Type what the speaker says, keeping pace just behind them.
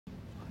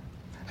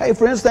Hey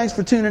friends, thanks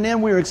for tuning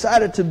in. We're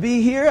excited to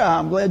be here.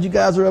 I'm glad you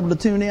guys are able to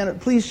tune in.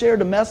 Please share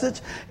the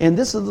message. And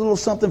this is a little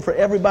something for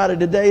everybody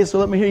today, so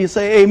let me hear you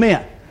say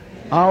amen.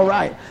 All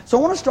right. So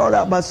I want to start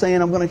out by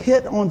saying I'm going to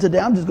hit on today,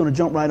 I'm just going to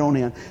jump right on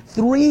in.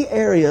 3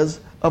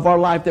 areas of our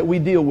life that we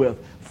deal with.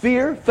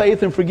 Fear,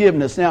 faith, and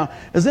forgiveness. Now,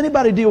 does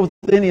anybody deal with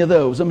any of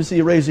those? Let me see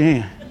you raise your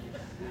hand.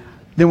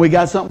 Then we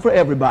got something for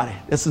everybody.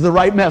 This is the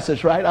right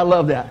message, right? I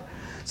love that.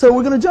 So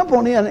we're going to jump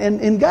on in,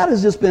 and God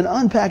has just been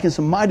unpacking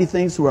some mighty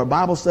things through our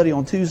Bible study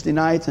on Tuesday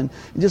nights and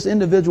just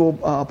individual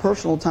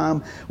personal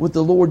time with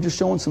the Lord, just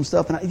showing some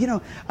stuff.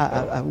 And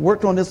I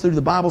worked on this through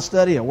the Bible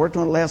study. I worked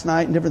on it last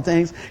night and different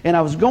things. And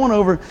I was going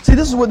over, see,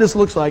 this is what this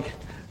looks like.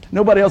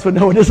 Nobody else would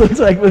know what this looks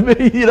like with me.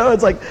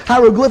 It's like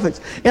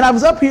hieroglyphics. And I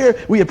was up here,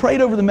 we had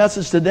prayed over the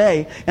message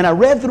today, and I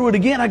read through it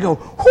again. I go,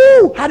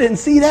 whoo, I didn't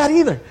see that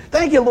either.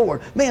 Thank you,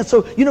 Lord. Man,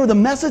 so, the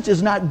message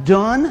is not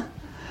done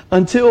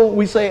until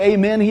we say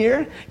amen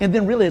here, and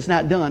then really it's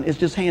not done. It's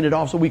just handed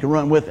off so we can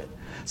run with it.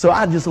 So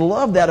I just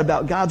love that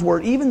about God's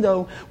Word. Even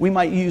though we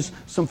might use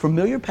some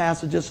familiar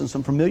passages and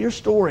some familiar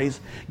stories,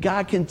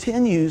 God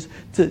continues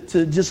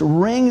to just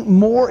wring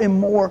more and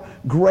more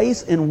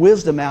grace and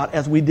wisdom out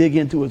as we dig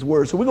into His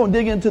Word. So we're going to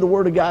dig into the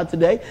Word of God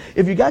today.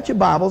 If you got your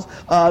Bibles,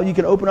 you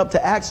can open up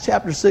to Acts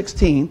chapter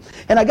 16.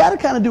 And I got to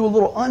kind of do a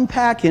little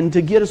unpacking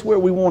to get us where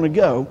we want to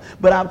go.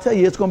 But I'll tell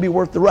you, it's going to be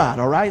worth the ride,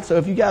 all right? So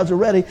if you guys are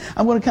ready,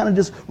 I'm going to kind of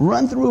just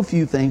run through a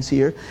few things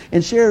here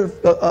and share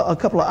a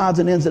couple of odds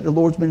and ends that the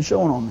Lord's been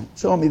showing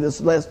me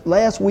this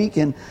last week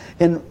and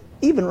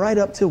even right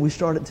up till we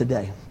started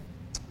today.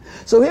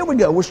 So here we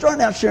go. We're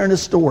starting out sharing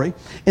this story,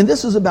 and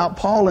this is about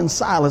Paul and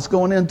Silas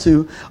going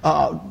into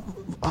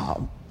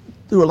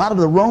through a lot of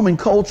the Roman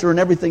culture and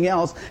everything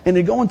else, and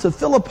they go into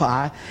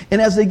Philippi, and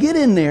as they get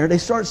in there, they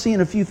start seeing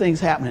a few things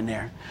happening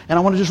there. And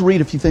I want to just read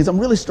a few things. I'm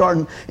really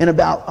starting in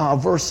about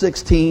verse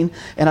 16,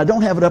 and I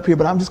don't have it up here,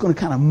 but I'm just going to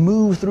kind of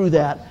move through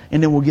that,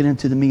 and then we'll get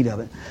into the meat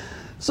of it.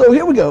 So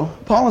here we go.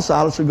 Paul and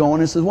Silas are going.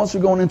 It says, once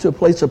they're going into a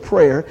place of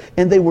prayer,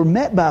 and they were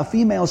met by a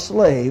female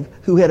slave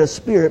who had a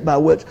spirit by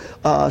which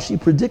she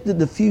predicted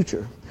the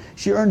future.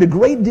 She earned a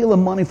great deal of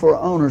money for her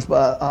owners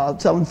by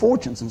telling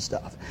fortunes and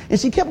stuff. And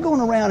she kept going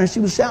around, and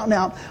she was shouting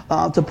out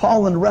to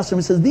Paul and the rest of them.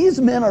 It says,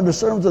 these men are the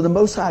servants of the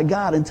Most High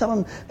God, and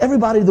telling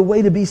everybody the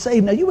way to be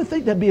saved. Now, you would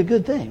think that'd be a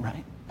good thing,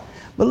 right?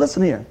 But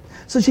listen here.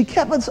 So she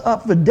kept us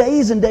up for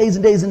days and days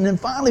and days, and then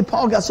finally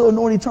Paul got so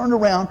annoyed he turned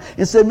around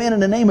and said, man,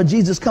 in the name of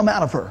Jesus, come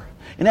out of her.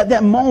 And at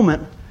that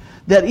moment,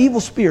 that evil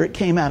spirit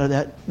came out of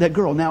that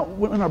girl. Now,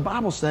 in our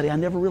Bible study, I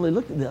never really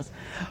looked at this.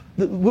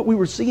 What we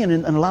were seeing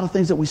in a lot of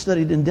things that we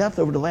studied in depth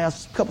over the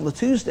last couple of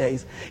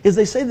Tuesdays is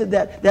they say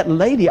that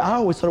lady, I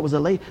always thought it was a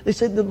lady, they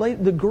said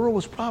the girl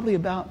was probably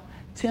about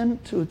 10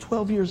 to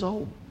 12 years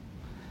old.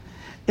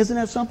 Isn't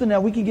that something?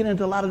 Now, we can get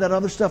into a lot of that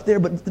other stuff there,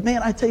 but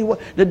man, I tell you what,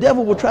 the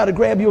devil will try to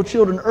grab your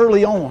children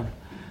early on.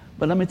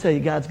 But let me tell you,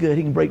 God's good.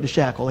 He can break the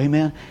shackle,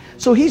 amen?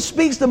 So he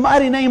speaks the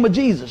mighty name of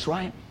Jesus,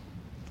 right?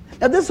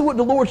 Now, this is what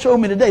the Lord showed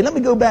me today. Let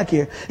me go back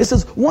here. It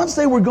says, once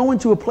they were going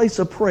to a place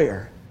of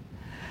prayer.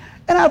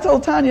 And I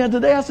told Tanya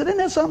today, I said, isn't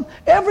that something?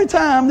 Every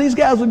time these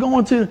guys were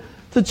going to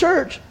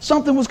church,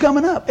 something was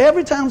coming up.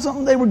 Every time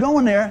they were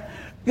going there,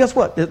 guess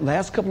what? The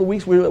last couple of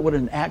weeks, we were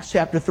in Acts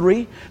chapter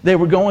 3. They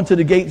were going to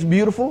the Gates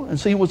Beautiful and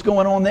seeing what's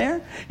going on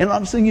there. And all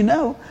of a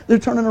sudden, they're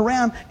turning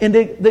around and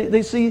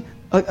they see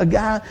a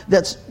guy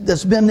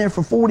that's been there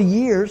for 40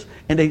 years.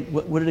 And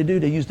what do?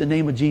 They use the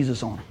name of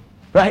Jesus on him.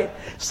 Right?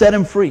 Set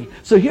him free.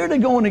 So here they're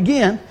going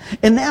again,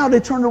 and now they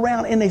turn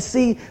around and they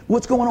see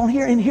what's going on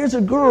here. And here's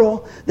a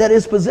girl that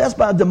is possessed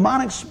by a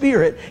demonic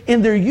spirit,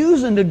 and they're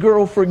using the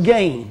girl for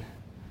gain.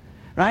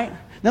 Right?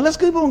 Now let's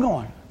keep on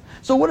going.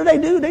 So what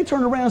do? They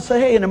turn around and say,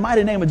 hey, in the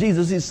mighty name of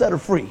Jesus, He set her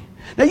free.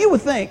 Now you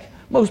would think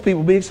most people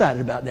would be excited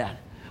about that.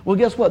 Well,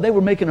 guess what? They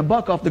were making a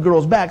buck off the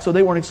girl's back, so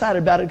they weren't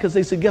excited about it because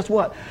they said, guess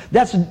what?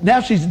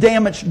 Now she's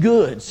damaged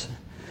goods.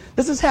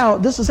 This is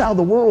how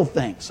the world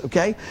thinks,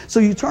 okay? So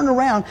you turn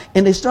around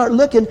and they start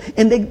looking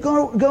and they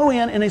go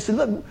in and they say,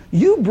 look,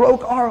 you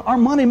broke our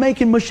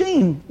money-making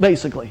machine,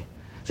 basically.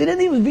 See, they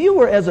didn't even view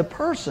her as a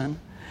person.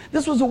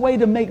 This was a way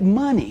to make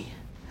money,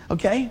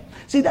 okay?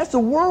 See, that's the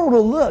world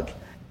will look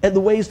at the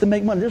ways to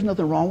make money. There's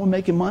nothing wrong with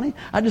making money.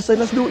 I just say,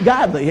 let's do it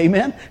godly,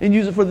 amen? And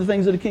use it for the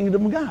things of the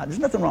kingdom of God. There's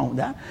nothing wrong with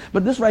that.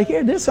 But this right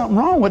here, there's something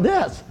wrong with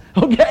this,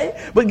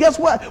 okay? But guess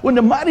what? When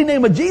the mighty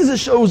name of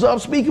Jesus shows up,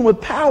 speaking with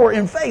power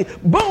and faith,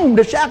 boom,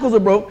 the shackles are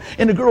broke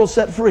and the girl's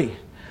set free.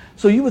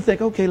 So you would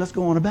think, okay, let's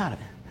go on about it.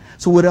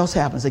 So what else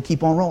happens? They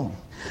keep on rolling.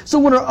 So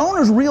when her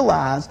owners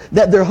realized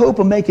that their hope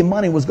of making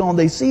money was gone,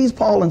 they seized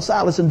Paul and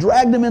Silas and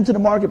dragged them into the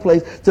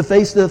marketplace to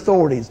face the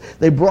authorities.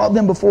 They brought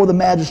them before the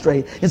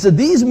magistrate and said,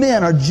 these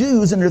men are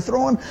Jews and they're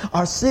throwing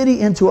our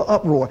city into an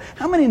uproar.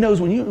 How many knows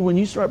when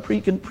you start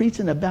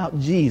preaching about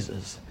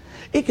Jesus,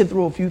 it can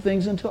throw a few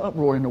things into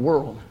uproar in the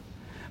world.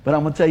 But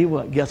I'm going to tell you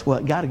what, guess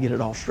what? Got to get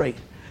it all straight.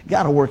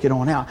 Got to work it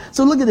on out.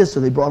 So look at this. So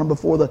they brought them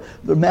before the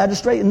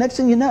magistrate, and next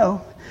thing you know,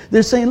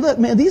 they're saying, look,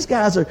 man, these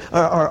guys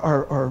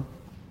are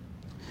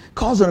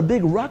causing a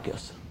big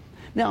ruckus.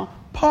 Now,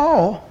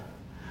 Paul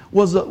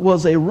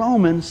was a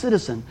Roman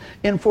citizen.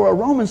 And for a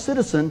Roman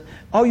citizen,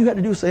 all you had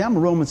to do is say, I'm a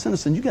Roman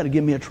citizen, you got to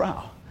give me a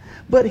trial.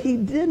 But he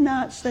did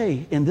not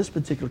say in this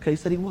particular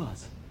case that he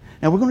was.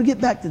 Now we're going to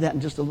get back to that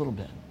in just a little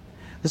bit.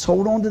 Let's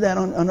hold on to that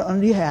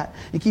under your hat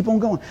and keep on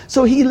going.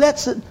 So he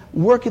lets it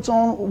work its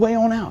own way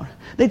on out.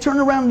 They turn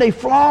around and they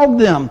flog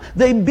them.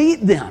 They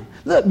beat them.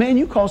 Look, man,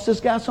 you cost this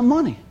guy some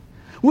money.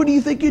 What do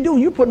you think you're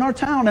doing? You're putting our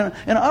town in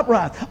an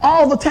uprising.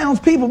 All the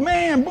townspeople,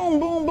 man, boom,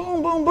 boom,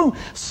 boom, boom, boom.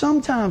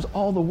 Sometimes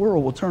all the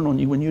world will turn on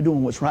you when you're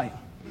doing what's right.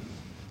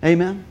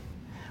 Amen?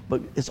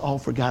 But it's all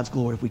for God's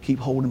glory if we keep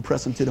holding,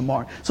 pressing to the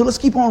mark. So let's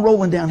keep on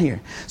rolling down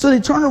here. So they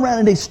turn around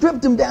and they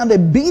stripped them down. They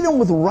beat them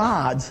with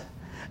rods.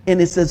 And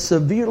it says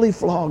severely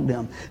flogged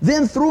them.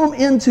 Then threw them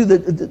into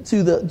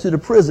the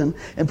prison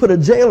and put a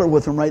jailer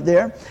with them right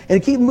there.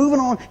 And keep moving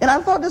on. And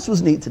I thought this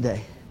was neat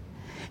today.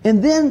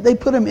 And then they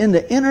put them in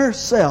the inner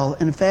cell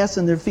and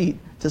fastened their feet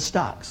to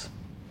stocks.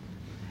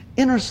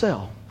 Inner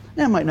cell.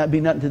 That might not be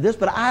nothing to this,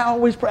 but I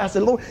always pray. I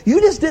said, Lord,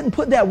 you just didn't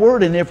put that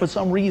word in there for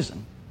some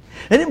reason.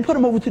 They didn't put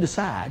them over to the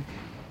side.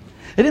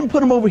 They didn't put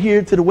them over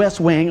here to the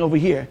west wing over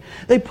here.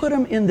 They put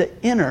them in the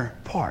inner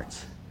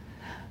parts.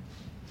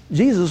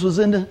 Jesus was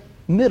in the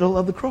middle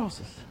of the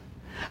crosses.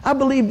 I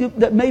believe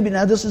that maybe,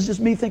 now this is just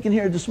me thinking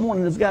here this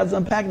morning as God's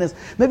unpacking this,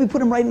 maybe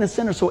put him right in the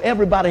center so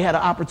everybody had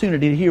an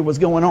opportunity to hear what's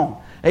going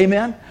on.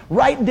 Amen?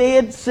 Right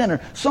dead center.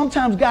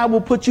 Sometimes God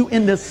will put you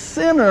in the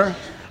center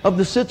of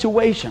the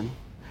situation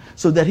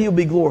so that he'll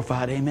be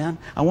glorified. Amen?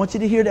 I want you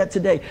to hear that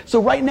today.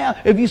 So right now,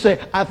 if you say,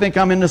 I think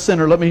I'm in the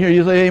center, let me hear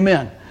you say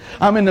amen.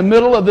 I'm in the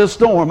middle of this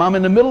storm. I'm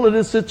in the middle of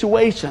this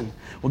situation.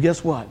 Well,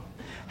 guess what?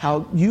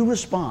 How you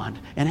respond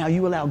and how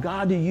you allow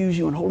God to use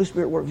you and Holy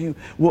Spirit work with you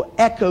will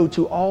echo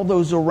to all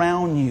those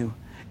around you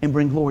and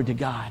bring glory to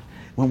God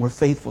when we're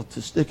faithful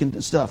to sticking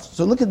to stuff.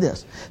 So look at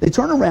this. They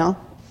turn around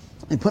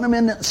and put them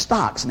in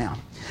stocks now.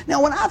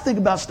 Now, when I think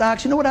about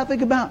stocks, you know what I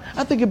think about?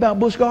 I think about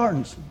Busch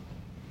Gardens.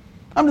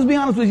 I'm just being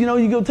honest with you.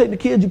 You go take the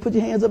kids, you put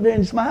your hands up there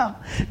and you smile.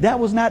 That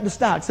was not the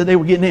stocks that they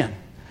were getting in.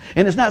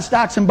 And it's not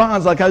stocks and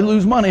bonds like I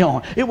lose money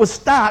on. It was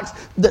stocks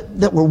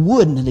that were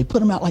wooden, and they put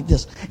them out like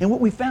this. And what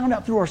we found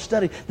out through our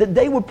study, that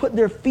they would put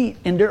their feet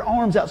and their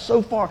arms out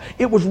so far,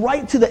 it was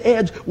right to the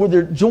edge where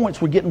their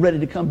joints were getting ready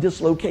to come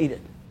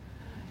dislocated.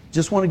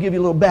 Just want to give you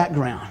a little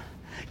background.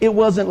 It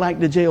wasn't like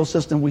the jail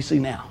system we see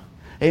now.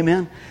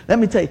 Amen? Let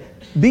me tell you,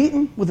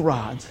 beaten with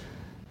rods,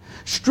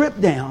 stripped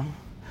down,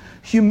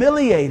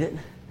 humiliated,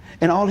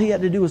 and all he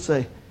had to do was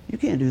say, you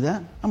can't do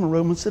that. I'm a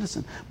Roman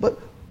citizen. But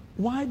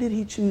why did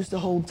he choose to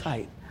hold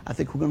tight? I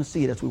think we're going to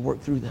see it as we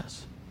work through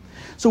this.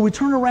 So we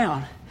turn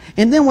around,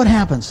 and then what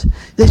happens?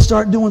 They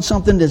start doing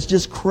something that's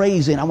just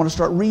crazy, and I want to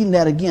start reading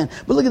that again.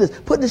 But look at this.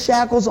 Putting the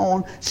shackles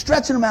on,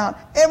 stretching them out,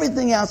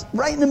 everything else,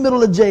 right in the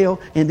middle of jail,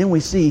 and then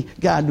we see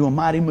God do a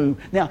mighty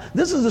move. Now,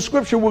 this is the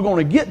scripture we're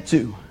going to get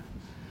to,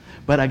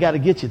 but I got to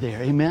get you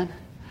there. Amen?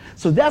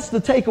 So that's the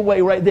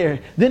takeaway right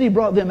there. Then he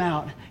brought them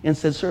out and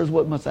said, sirs,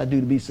 what must I do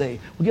to be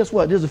saved? Well, guess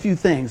what? There's a few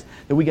things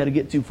that we got to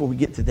get to before we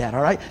get to that,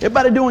 all right?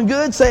 Everybody doing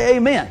good? Say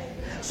amen.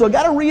 So I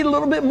got to read a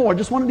little bit more.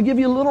 Just wanted to give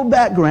you a little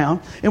background,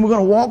 and we're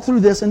going to walk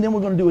through this, and then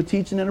we're going to do a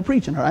teaching and a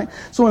preaching, all right?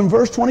 So in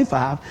verse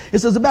 25, it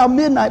says, about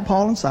midnight,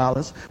 Paul and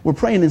Silas were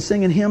praying and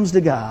singing hymns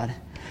to God,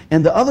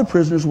 and the other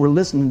prisoners were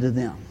listening to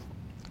them.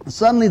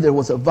 Suddenly there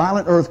was a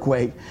violent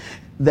earthquake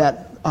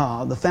that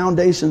the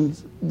foundation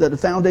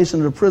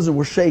of the prison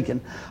were shaken.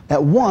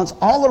 At once,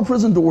 all of the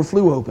prison doors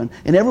flew open,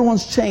 and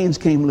everyone's chains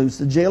came loose.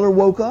 The jailer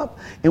woke up,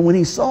 and when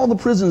he saw the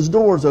prison's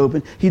doors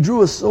open, he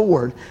drew a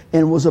sword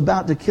and was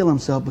about to kill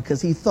himself because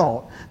he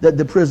thought that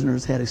the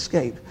prisoners had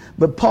escaped.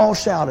 But Paul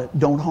shouted,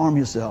 don't harm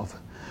yourself.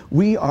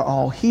 We are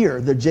all here.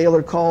 The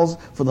jailer calls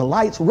for the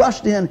lights,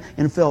 rushed in,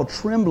 and fell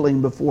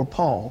trembling before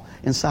Paul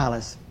and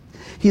Silas.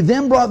 He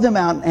then brought them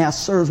out and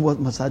asked, sirs, what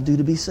must I do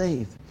to be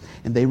saved?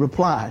 And they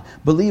replied,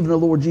 believe in the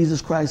Lord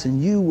Jesus Christ,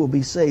 and you will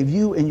be saved,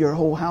 you and your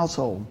whole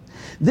household.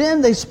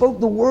 Then they spoke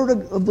the word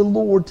of the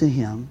Lord to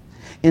him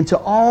and to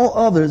all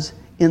others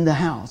in the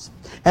house.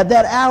 At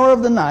that hour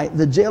of the night,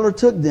 the jailer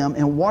took them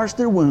and washed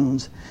their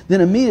wounds. Then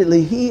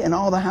immediately he and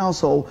all the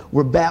household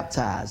were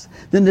baptized.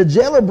 Then the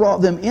jailer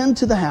brought them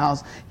into the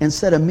house and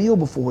set a meal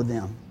before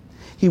them.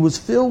 He was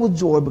filled with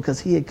joy because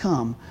he had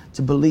come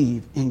to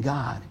believe in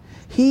God.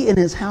 He and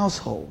his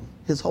household,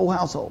 his whole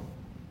household.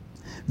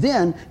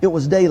 Then it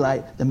was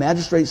daylight. The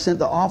magistrate sent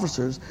the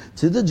officers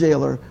to the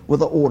jailer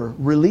with an order.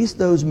 Release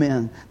those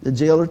men. The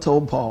jailer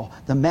told Paul,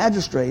 the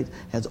magistrate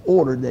has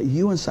ordered that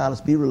you and Silas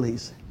be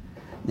released.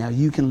 Now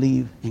you can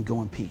leave and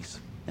go in peace.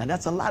 Now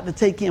that's a lot to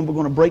take in. We're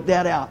going to break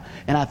that out.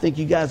 And I think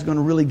you guys are going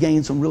to really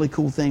gain some really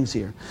cool things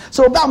here.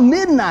 So about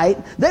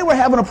midnight, they were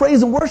having a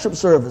praise and worship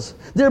service.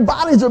 Their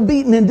bodies are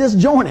beaten and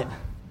disjointed.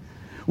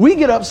 We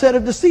get upset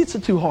if the seats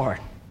are too hard.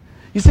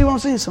 You see what I'm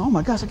saying? So, oh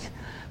my gosh,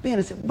 man,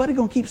 is buddy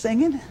going to keep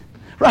singing?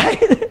 Right?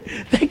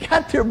 They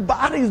got their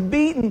bodies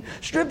beaten,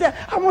 stripped out.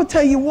 I want to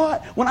tell you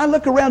what, when I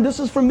look around, this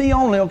is for me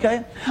only,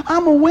 okay?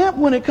 I'm a wimp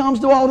when it comes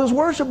to all this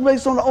worship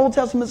based on the Old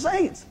Testament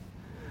saints.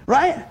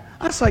 Right?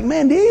 I was like,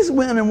 man, these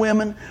men and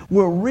women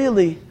were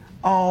really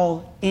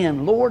all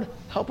in. Lord,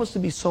 Help us to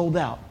be sold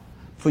out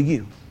for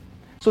you.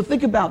 So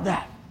think about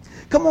that.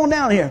 Come on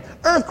down here.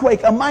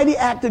 Earthquake, a mighty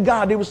act of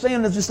God. They were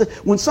saying this just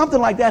when something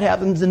like that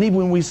happens, and even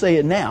when we say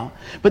it now,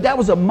 but that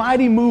was a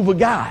mighty move of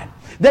God.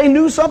 They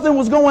knew something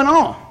was going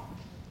on.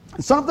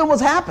 Something was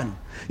happening.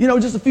 You know,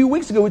 just a few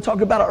weeks ago, we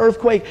talked about an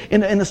earthquake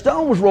and the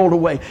stone was rolled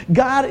away.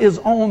 God is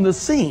on the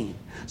scene.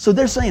 So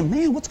they're saying,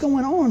 man, what's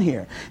going on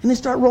here? And they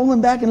start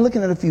rolling back and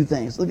looking at a few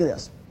things. Look at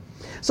this.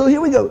 So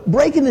here we go.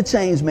 Breaking the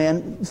chains,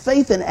 man.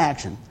 Faith in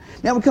action.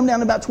 Now we come down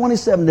to about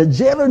 27. The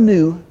jailer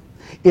knew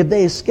if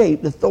they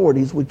escaped, the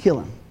authorities would kill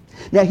him.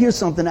 Now here's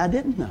something I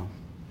didn't know.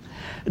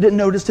 I didn't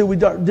notice till we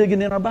start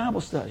digging in our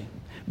Bible study.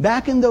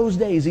 Back in those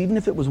days, even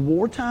if it was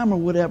wartime or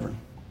whatever,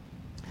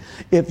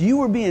 if you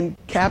were being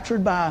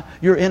captured by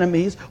your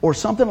enemies or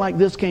something like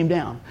this came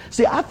down.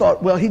 See, I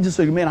thought, well, he just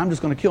said, man, I'm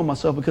just going to kill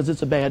myself because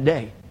it's a bad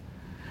day.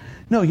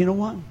 No, you know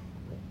what?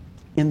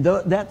 In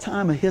that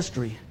time of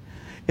history,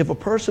 if a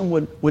person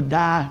would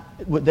die,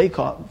 what they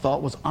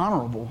thought was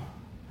honorable,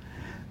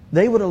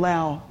 they would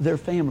allow their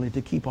family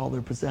to keep all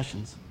their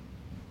possessions.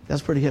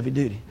 That's pretty heavy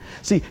duty.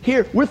 See,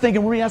 here, we're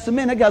thinking, we asked the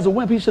man, that guy's a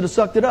wimp, he should have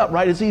sucked it up,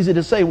 right? It's easy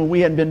to say when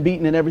we hadn't been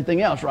beaten and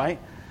everything else, right?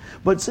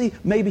 But see,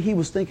 maybe he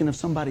was thinking of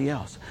somebody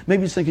else.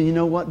 Maybe he's thinking, you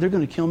know what, they're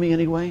going to kill me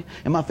anyway,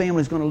 and my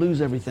family's going to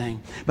lose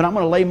everything. But I'm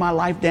going to lay my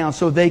life down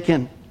so they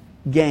can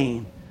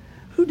gain.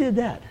 Who did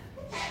that?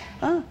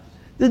 Huh?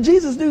 Did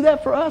Jesus do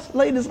that for us?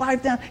 Laid his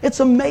life down?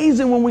 It's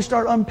amazing when we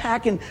start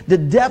unpacking the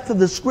depth of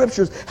the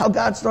scriptures, how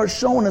God starts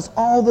showing us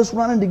all this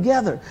running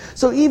together.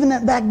 So even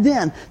back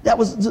then,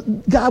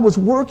 God was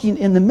working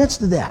in the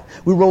midst of that.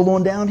 We roll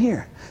on down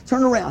here.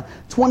 Turn around.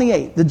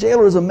 28. The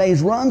jailer is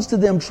amazed, runs to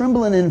them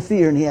trembling in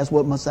fear, and he asks,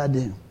 what must I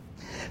do?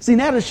 See,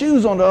 now the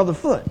shoe's on the other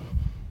foot.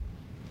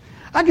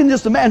 I can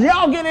just imagine,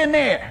 y'all get in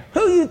there.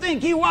 Who you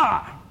think you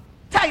are?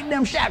 Tighten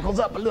them shackles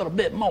up a little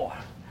bit more.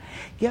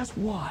 Guess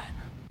what?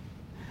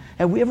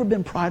 Have we ever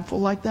been prideful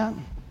like that?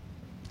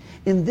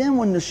 And then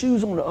when the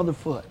shoe's on the other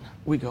foot,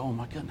 we go, oh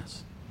my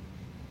goodness.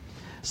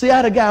 See, I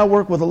had a guy I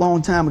worked with a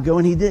long time ago,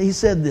 and he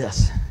said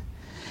this.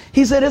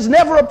 He said, it's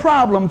never a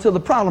problem till the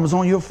problem is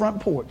on your front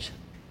porch.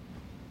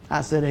 I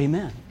said,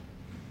 amen.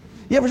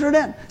 You ever heard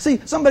that? See,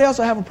 somebody else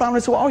will have a problem.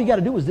 They say, well, all you got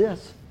to do is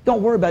this.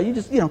 Don't worry about it.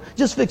 You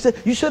just fix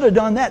it. You should have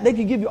done that. They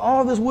could give you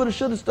all this woulda,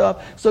 shoulda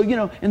stuff. So,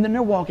 and then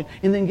they're walking.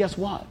 And then guess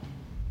what?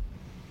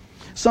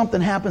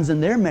 Something happens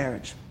in their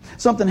marriage.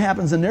 Something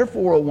happens in their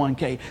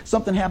 401k.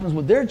 Something happens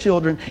with their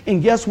children.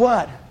 And guess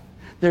what?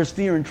 There's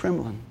fear and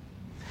trembling.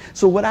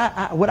 So what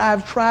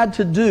I've tried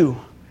to do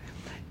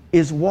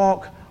is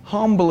walk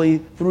humbly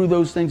through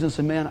those things and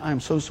say, man, I'm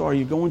so sorry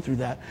you're going through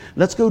that.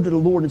 Let's go to the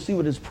Lord and see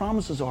what his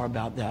promises are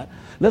about that.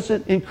 Let's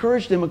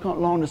encourage them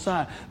along the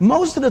side.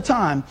 Most of the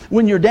time,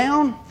 when you're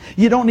down,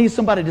 you don't need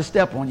somebody to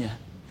step on you.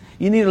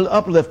 You need an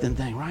uplifting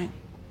thing, right?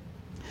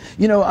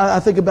 I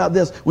think about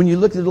this. When you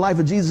look at the life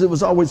of Jesus, it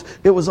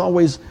was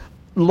always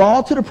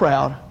law to the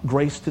proud,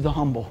 grace to the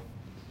humble.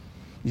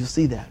 You'll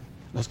see that.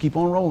 Let's keep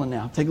on rolling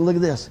now. Take a look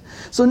at this.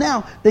 So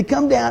now they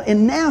come down,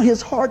 and now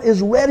his heart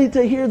is ready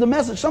to hear the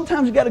message.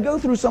 Sometimes you got to go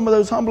through some of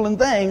those humbling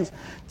things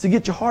to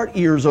get your heart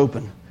ears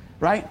open,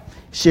 right?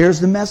 Shares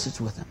the message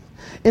with him.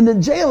 And the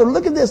jailer,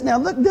 look at this now.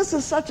 Look, this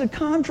is such a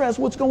contrast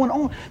what's going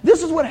on.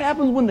 This is what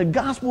happens when the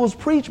gospel is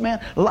preached,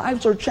 man.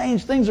 Lives are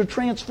changed. Things are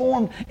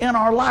transformed in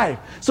our life.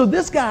 So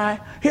this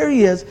guy, here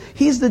he is.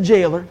 He's the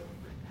jailer.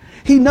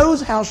 He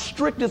knows how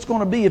strict it's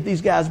going to be if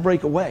these guys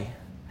break away.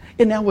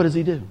 And now what does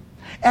he do?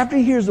 After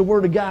he hears the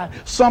word of God,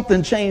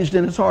 something changed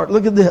in his heart.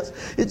 Look at this.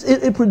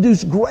 It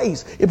produced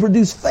grace. It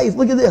produced faith.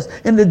 Look at this.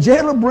 And the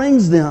jailer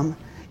brings them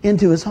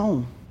into his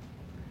home.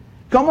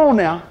 Come on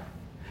now.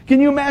 Can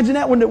you imagine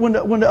that when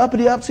the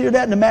uppity ups hear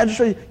that and the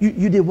magistrate,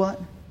 you did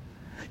what?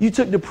 You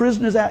took the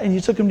prisoners out and you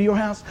took them to your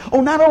house?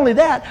 Oh, not only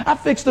that, I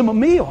fixed them a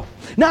meal.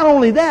 Not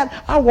only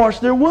that, I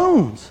washed their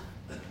wounds.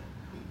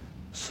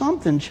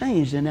 Something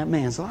changed in that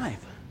man's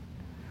life.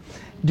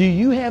 Do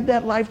you have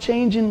that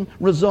life-changing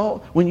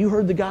result when you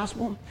heard the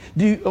gospel?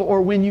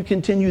 Or when you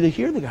continue to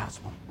hear the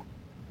gospel?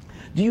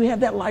 Do you have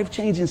that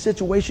life-changing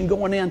situation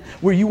going in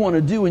where you want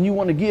to do and you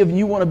want to give and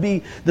you want to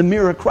be the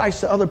mirror of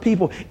Christ to other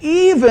people?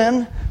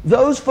 Even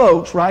those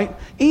folks, right?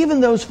 Even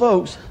those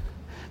folks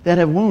that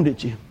have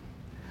wounded you.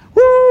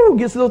 Woo!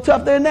 Gets a little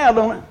tough there now,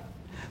 don't it?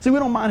 See, we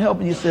don't mind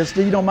helping your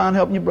sister. You don't mind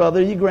helping your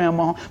brother, your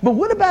grandma. But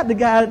what about the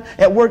guy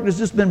at work that's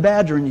just been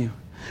badgering you?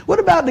 What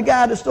about the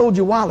guy that stole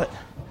your wallet?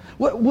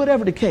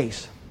 Whatever the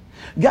case.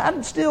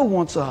 God still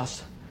wants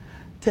us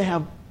to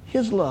have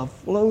his love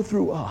flow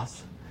through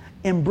us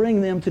and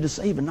bring them to the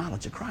saving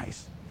knowledge of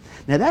Christ.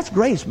 Now that's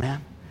grace,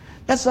 man.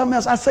 That's something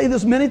else. I say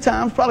this many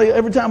times, probably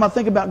every time I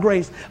think about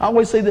grace. I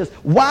always say this.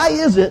 Why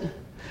is it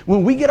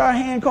when we get our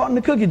hand caught in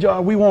the cookie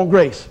jar, we want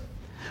grace?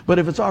 But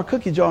if it's our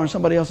cookie jar and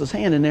somebody else's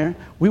hand in there,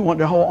 we want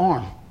their whole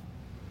arm.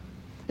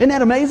 Isn't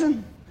that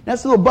amazing?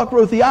 That's a little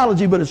buckrow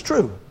theology, but it's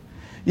true.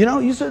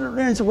 You sit there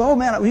and say, well,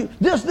 man,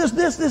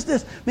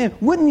 this. Man,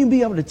 wouldn't you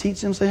be able to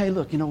teach them, say, hey,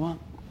 look, you know what?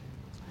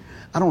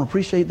 I don't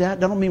appreciate that.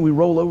 That don't mean we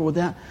roll over with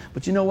that.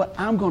 But you know what?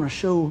 I'm going to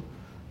show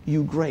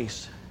you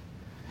grace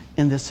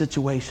in this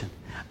situation.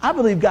 I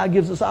believe God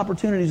gives us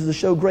opportunities to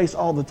show grace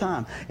all the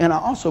time. And I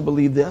also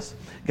believe this.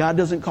 God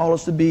doesn't call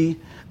us to be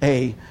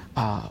a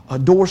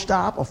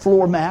doorstop, a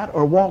floor mat,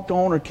 or walked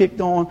on or kicked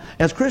on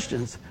as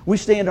Christians. We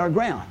stand our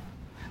ground.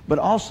 But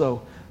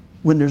also,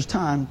 when there's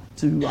time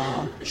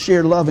to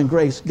share love and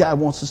grace, God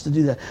wants us to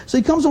do that. So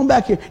he comes on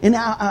back here. And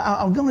now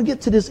I'm going to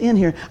get to this end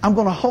here. I'm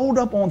going to hold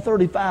up on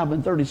 35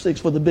 and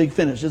 36 for the big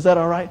finish. Is that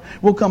all right?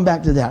 We'll come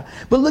back to that.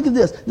 But look at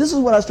this. This is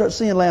what I started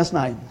seeing last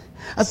night.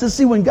 I said,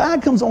 see, when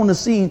God comes on the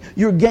scene,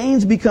 your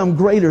gains become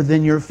greater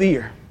than your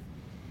fear.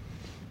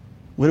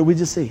 What did we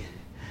just see?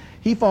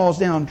 He falls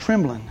down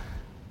trembling.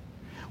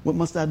 What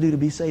must I do to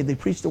be saved? They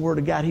preach the word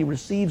of God. He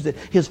receives it.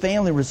 His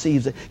family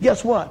receives it.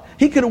 Guess what?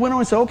 He could have went on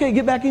and said, okay,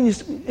 get back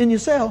in your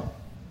cell.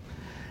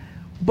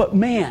 But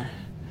man,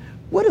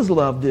 what does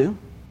love do?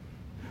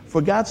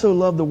 For God so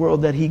loved the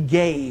world that he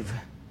gave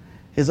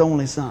his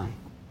only son.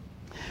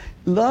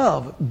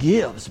 Love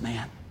gives,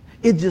 man.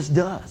 It just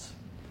does.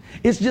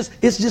 It's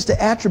just an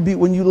attribute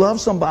when you love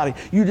somebody.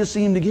 You just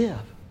seem to give.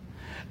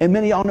 And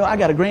many of y'all know I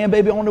got a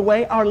grandbaby on the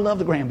way. I already love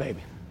the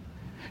grandbaby.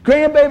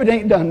 Grandbaby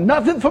ain't done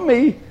nothing for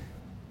me.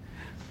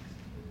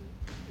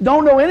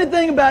 Don't know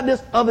anything about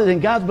this other than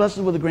God's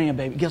blessings with a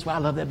grandbaby. Guess what? I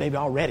love that baby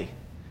already.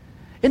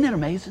 Isn't that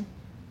amazing?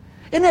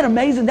 Isn't that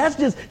amazing?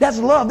 That's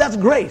love. That's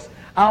grace.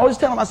 I always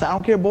tell them, I say, I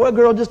don't care, boy or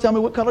girl, just tell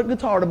me what color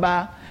guitar to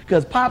buy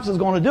because Pops is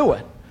going to do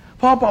it.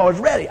 Pawpaw is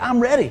ready.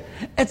 I'm ready.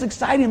 It's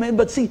exciting, man.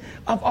 But see,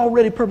 I've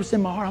already purposed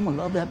in my heart, I'm going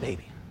to love that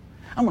baby.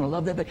 I'm going to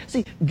love that baby.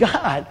 See,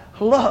 God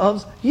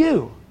loves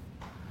you.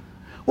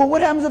 Well,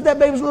 what happens if that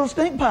baby's a little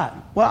stink pot?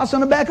 Well, I'll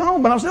send her back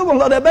home, but I'm still going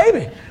to love that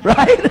baby,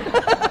 right?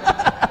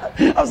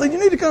 I was like, you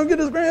need to come get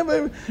this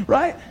grandbaby,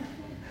 right?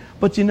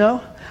 But you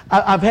know,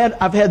 I've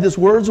had this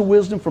words of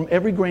wisdom from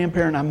every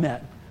grandparent I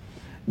met.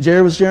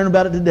 Jerry was sharing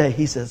about it today.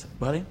 He says,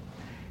 buddy,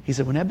 he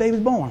said, when that baby's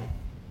born,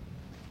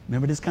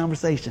 remember this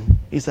conversation.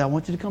 He said, I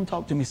want you to come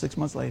talk to me 6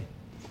 months later.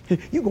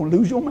 You're going to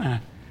lose your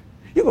mind.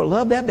 You're going to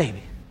love that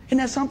baby. Isn't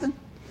that something?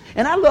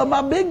 And I love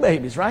my big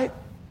babies, right?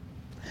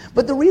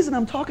 But the reason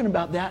I'm talking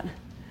about that,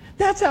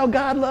 that's how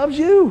God loves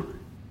you.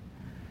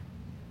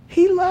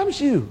 He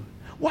loves you.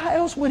 Why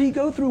else would he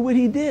go through what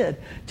he did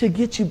to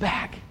get you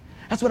back?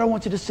 That's what I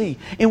want you to see.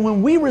 And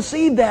when we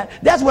receive that,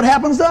 that's what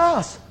happens to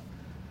us.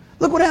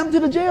 Look what happened to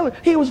the jailer.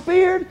 He was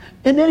feared,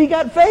 and then he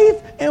got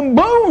faith, and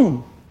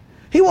boom.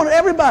 He wanted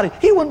everybody.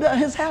 He went to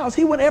his house.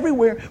 He went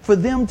everywhere for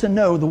them to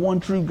know the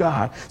one true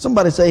God.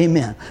 Somebody say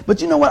amen.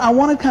 But you know what? I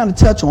want to kind of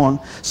touch on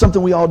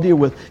something we all deal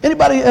with.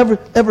 Anybody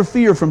ever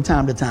fear from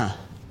time to time?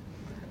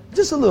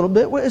 Just a little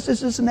bit. It's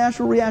just a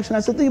natural reaction.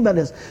 I said, think about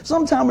this.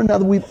 Sometime or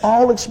another, we've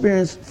all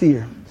experienced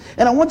fear.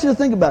 And I want you to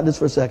think about this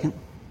for a second.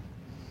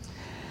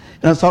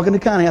 And I was talking to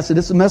Connie. I said,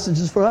 this message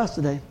is for us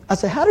today. I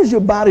said, how does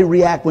your body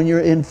react when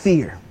you're in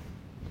fear?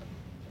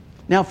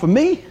 Now, for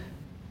me,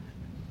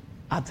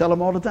 I tell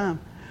them all the time,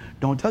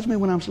 don't touch me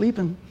when I'm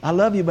sleeping. I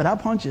love you, but I'll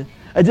punch you.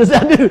 I do.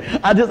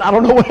 I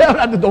don't know what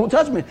happened. Don't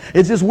touch me.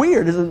 It's just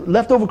weird. It's a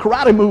leftover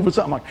karate move or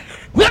something like,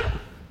 whoop!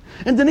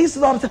 And Denise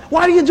says all the time,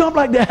 why do you jump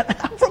like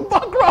that? I'm from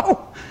Buck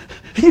Row.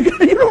 You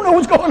don't know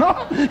what's going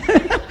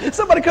on.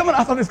 Somebody coming,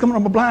 I thought it was coming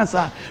on my blind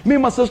side. Me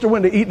and my sister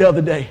went to eat the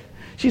other day.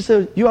 She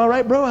said, you all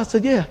right, bro? I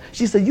said, yeah.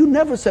 She said, you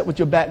never sat with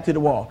your back to the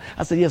wall.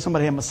 I said, yeah,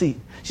 somebody had my seat.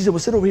 She said, well,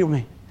 sit over here with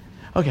me.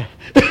 Okay.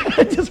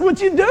 Just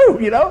what you do,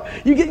 you know.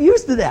 You get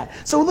used to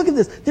that. So look at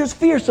this. There's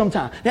fear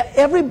sometimes. Now,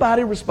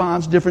 everybody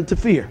responds different to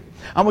fear.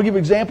 I'm going to give an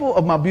example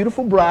of my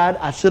beautiful bride.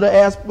 I should have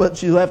asked, but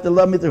she'll have to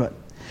love me through it.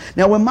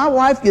 Now, when my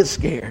wife gets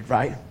scared,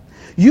 right,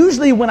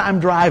 usually when I'm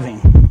driving.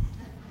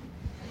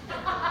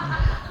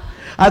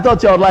 I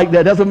thought y'all liked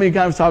that. That's what me and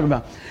Connie was talking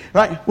about.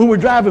 Right? When we're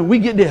driving, we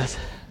get this.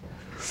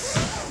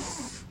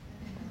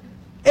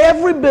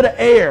 Every bit of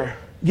air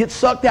gets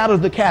sucked out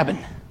of the cabin.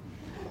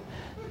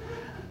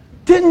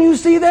 Didn't you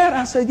see that?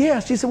 I said, yeah.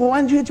 She said, well, why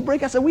didn't you hit your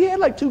brake? I said, we had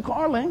like 2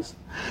 car lengths.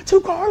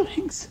 2 car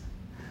lengths.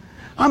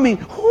 I mean,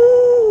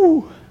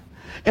 whoo.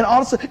 And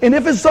all of a sudden, and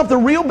if it's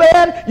something real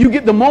bad, you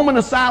get the moment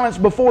of silence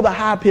before the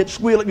high-pitched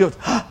squeal. It goes,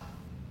 oh!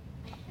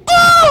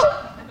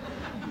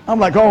 I'm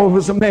like, oh,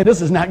 man,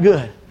 this is not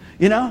good.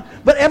 You know?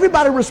 But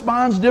everybody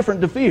responds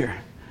different to fear.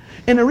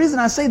 And the reason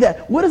I say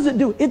that, what does it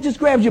do? It just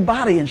grabs your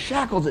body and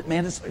shackles it,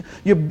 man.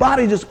 Your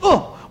body just,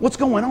 what's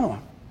going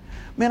on?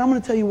 Man, I'm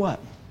going to tell you what.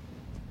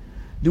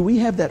 Do we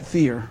have that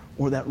fear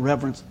or that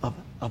reverence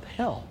of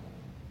hell?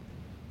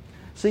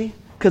 See?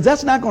 Because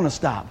that's not going to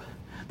stop.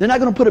 They're not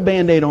going to put a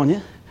Band-Aid on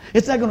you.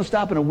 It's not going to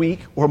stop in a week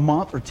or a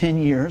month or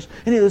 10 years.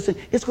 Any of those things.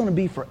 It's going to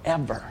be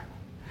forever.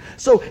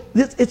 So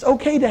it's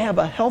okay to have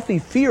a healthy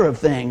fear of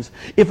things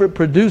if it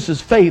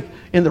produces faith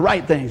in the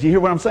right things. You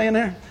hear what I'm saying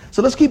there?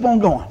 So let's keep on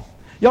going.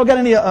 Y'all got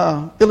any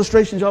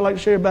illustrations y'all like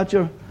to share about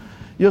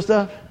your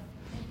stuff?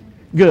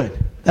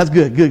 Good. That's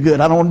good.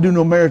 I don't want to do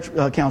no marriage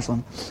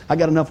counseling. I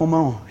got enough on my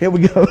own. Here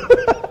we go.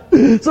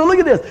 So look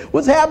at this.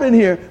 What's happening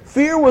here?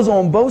 Fear was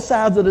on both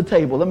sides of the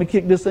table. Let me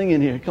kick this thing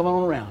in here. Come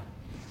on around.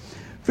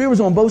 Fear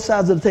was on both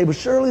sides of the table.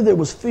 Surely there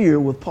was fear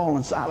with Paul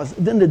and Silas.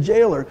 Then the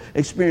jailer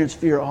experienced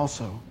fear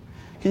also.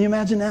 Can you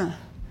imagine that?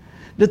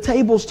 The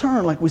tables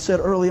turn, like we said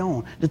early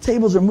on. The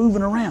tables are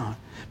moving around.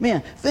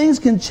 Man, things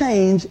can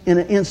change in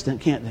an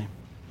instant, can't they?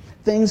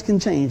 Things can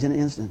change in an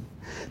instant.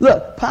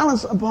 Look, Paul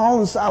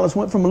and Silas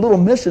went from a little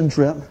mission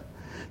trip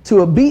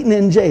to a beating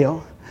in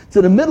jail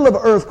to the middle of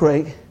an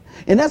earthquake,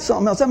 and that's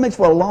something else. That makes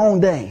for a long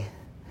day.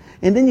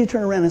 And then you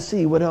turn around and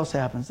see what else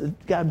happens.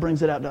 God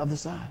brings it out the other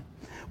side.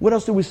 What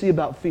else do we see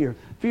about fear?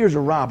 Fear is a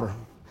robber.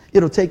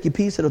 It'll take your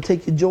peace. It'll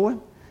take your joy.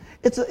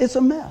 It's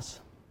a mess.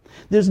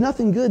 There's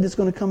nothing good that's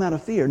going to come out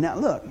of fear. Now,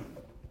 look.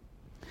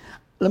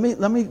 Let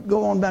me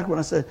go on back to what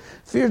I said.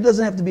 Fear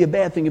doesn't have to be a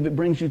bad thing if it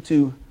brings you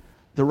to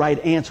the right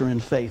answer in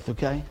faith,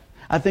 okay?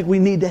 I think we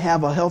need to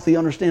have a healthy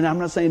understanding. I'm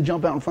not saying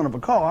jump out in front of a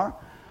car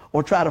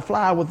or try to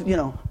fly with,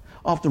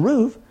 off the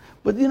roof.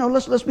 But,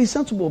 let's be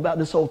sensible about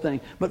this whole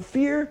thing. But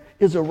fear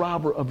is a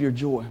robber of your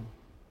joy.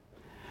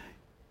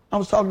 I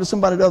was talking to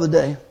somebody the other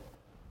day,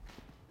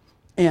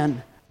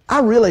 and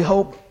I really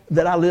hope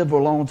that I live for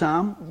a long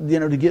time,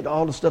 to get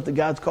all the stuff that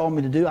God's called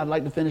me to do. I'd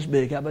like to finish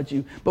big. How about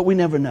you? But we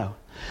never know.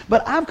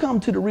 But I've come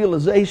to the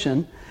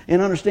realization,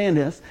 and understand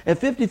this, at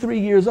 53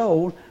 years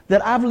old,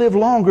 that I've lived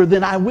longer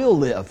than I will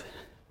live.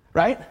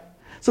 Right?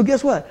 So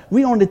guess what?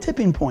 We're on the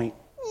tipping point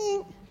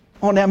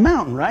on that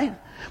mountain, right?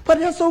 But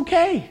that's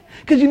okay.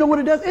 Because you know what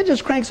it does? It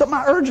just cranks up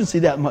my urgency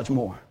that much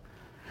more.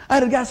 I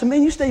had a guy say,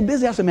 man, you stay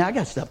busy. I said, man, I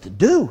got stuff to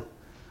do.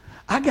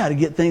 I got to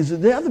get things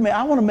together, man.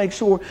 I want to make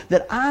sure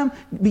that I'm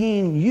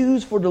being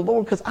used for the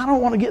Lord, because I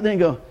don't want to get there and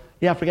go,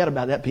 yeah, I forgot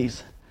about that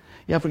piece.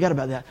 Yeah, I forgot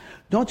about that.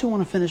 Don't you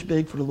want to finish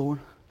big for the Lord?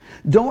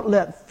 Don't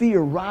let fear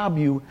rob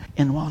you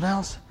and what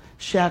else?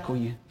 Shackle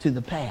you to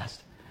the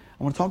past.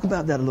 I want to talk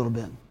about that a little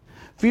bit.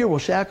 Fear will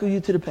shackle you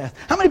to the past.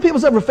 How many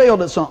people's ever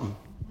failed at something?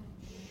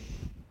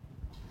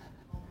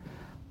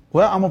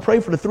 Well, I'm going to pray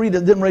for the 3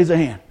 that didn't raise their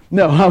hand.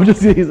 No, I'm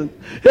just teasing.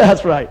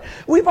 That's right.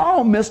 We've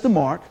all missed the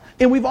mark,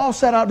 and we've all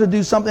set out to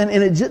do something,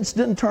 and it just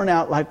didn't turn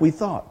out like we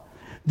thought.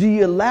 Do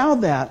you allow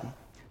that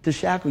to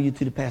shackle you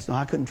to the past? No,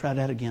 I couldn't try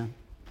that again.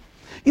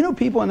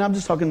 People, and I'm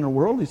just talking in a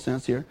worldly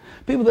sense here,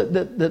 people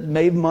that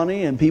made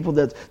money, and people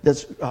that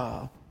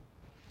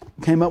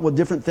came up with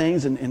different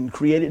things and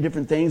created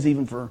different things,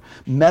 even for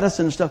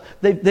medicine and stuff.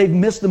 They've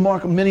missed the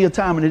mark many a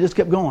time, and they just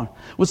kept going.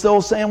 What's the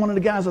old saying? One of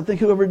the guys, I think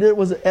whoever did it,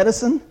 was it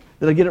Edison?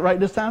 Did I get it right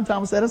this time?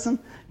 Thomas Edison?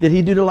 Did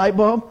he do the light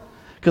bulb?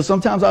 Because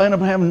sometimes I end up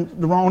having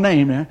the wrong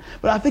name there.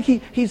 But I think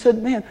he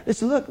said, man,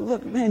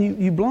 look,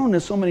 man, you've blown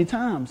this so many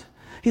times.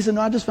 He said,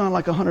 no, I just found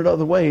like 100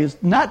 other ways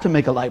not to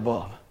make a light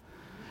bulb.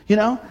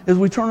 As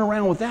we turn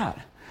around with that.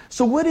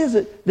 So what is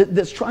it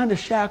that's trying to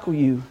shackle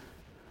you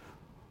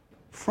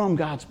from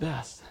God's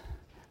best?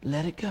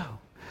 Let it go.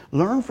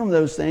 Learn from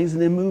those things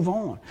and then move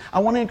on. I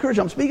want to encourage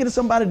you. I'm speaking to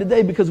somebody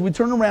today because we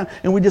turn around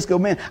and we just go,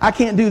 man, I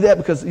can't do that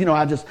because,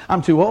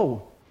 I'm too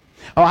old.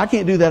 Oh, I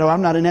can't do that. Oh,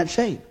 I'm not in that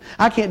shape.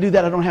 I can't do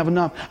that. I don't have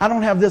enough. I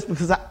don't have this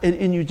because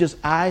and you just,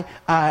 I.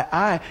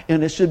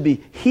 And it should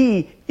be,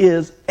 He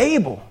is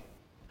able.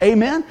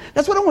 Amen?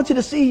 That's what I want you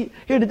to see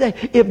here today.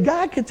 If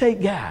God could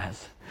take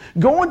guys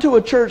going to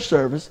a church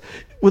service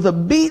with a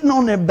beating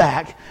on their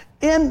back,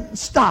 in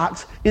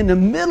stocks, in the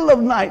middle of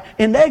night,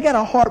 and they got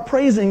a heart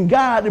praising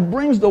God that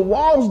brings the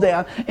walls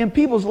down and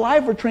people's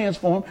life are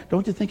transformed,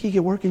 don't you think He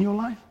could work in your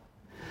life?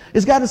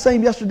 Is God the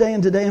same yesterday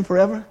and today and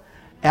forever?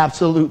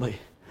 Absolutely.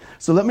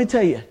 So let me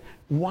tell you,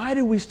 why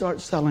do we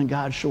start selling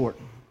God short?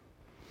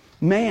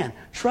 Man,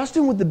 trust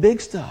Him with the big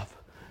stuff.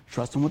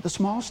 Trust Him with the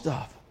small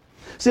stuff.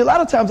 See, a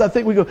lot of times I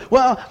think we go,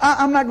 well,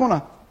 I'm not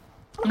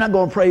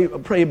going to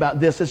pray about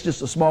this. It's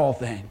just a small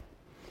thing.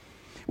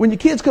 When your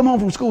kids come home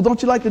from school,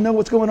 don't you like to know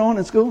what's going on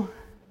in school?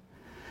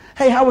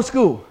 Hey, how was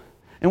school?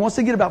 And once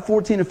they get about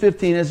 14 or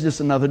 15, it's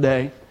just another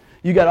day.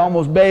 You got to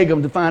almost beg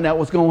them to find out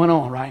what's going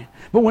on, right?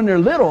 But when they're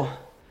little,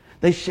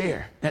 they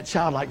share that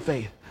childlike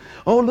faith.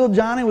 Oh, little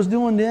Johnny was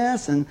doing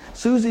this, and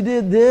Susie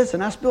did this,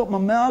 and I spilt my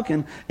milk,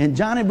 and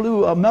Johnny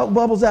blew milk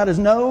bubbles out his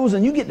nose,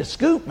 and you get the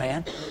scoop,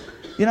 man.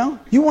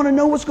 You want to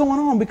know what's going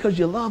on because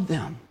you love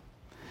them.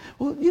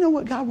 Well, you know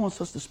what? God wants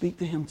us to speak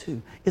to Him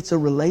too. It's a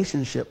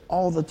relationship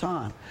all the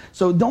time.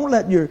 So don't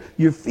let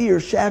your fear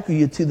shackle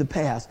you to the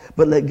past,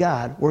 but let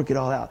God work it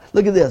all out.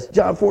 Look at this.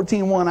 John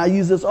 14:1. I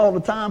use this all the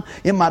time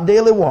in my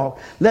daily walk.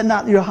 Let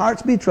not your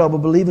hearts be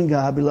troubled. Believe in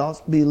God.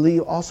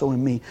 Believe also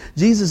in me.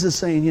 Jesus is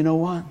saying, you know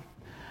what?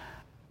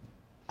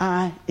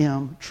 I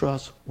am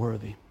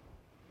trustworthy.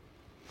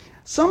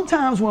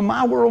 Sometimes when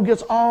my world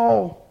gets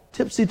all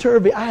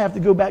tipsy-turvy, I have to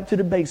go back to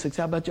the basics.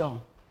 How about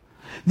y'all?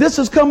 This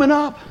is coming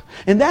up,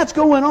 and that's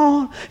going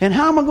on, and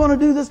how am I going to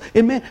do this?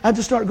 And man, I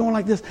just start going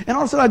like this. And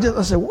all of a sudden,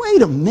 I said,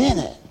 wait a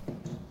minute.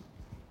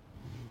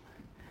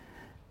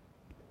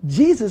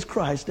 Jesus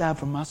Christ died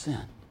for my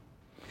sin.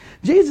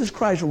 Jesus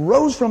Christ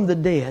rose from the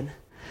dead,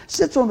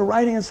 sits on the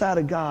right-hand side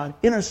of God,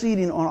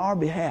 interceding on our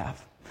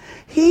behalf.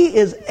 He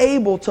is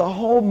able to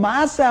hold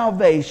my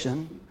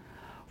salvation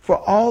for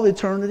all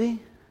eternity.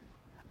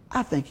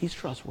 I think He's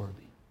trustworthy.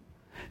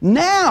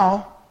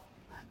 Now,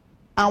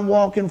 I'm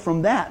walking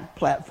from that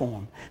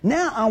platform.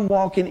 Now I'm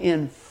walking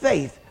in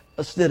faith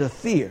instead of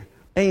fear.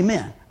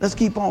 Amen. Let's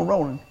keep on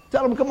rolling.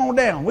 Tell them to come on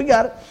down. We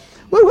got it.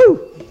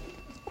 Woo-hoo.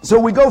 So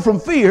we go from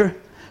fear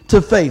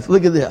to faith.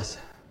 Look at this.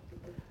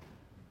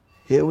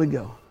 Here we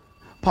go.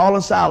 Paul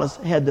and Silas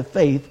had the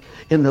faith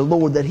in the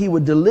Lord that he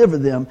would deliver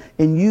them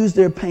and use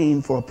their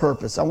pain for a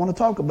purpose. I want to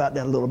talk about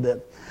that a little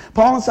bit.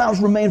 Paul and Silas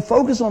remained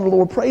focused on the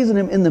Lord, praising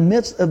him in the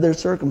midst of their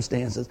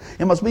circumstances.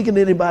 Am I speaking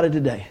to anybody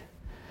today?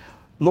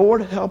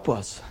 Lord, help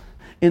us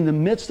in the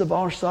midst of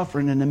our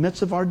suffering, in the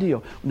midst of our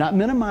deal, not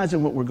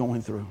minimizing what we're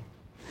going through,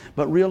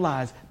 but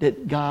realize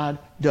that God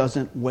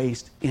doesn't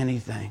waste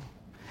anything.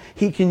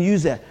 He can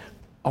use that.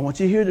 I want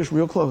you to hear this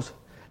real close.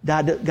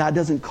 God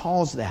doesn't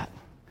cause that,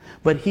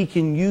 but he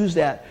can use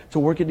that to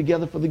work it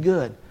together for the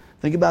good.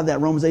 Think about that.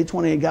 Romans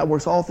 8:28, God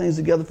works all things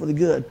together for the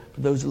good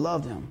for those who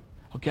love him.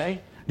 Okay?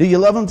 Do you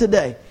love him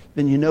today?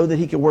 Then you know that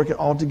he can work it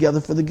all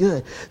together for the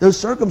good. Those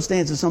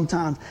circumstances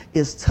sometimes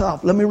is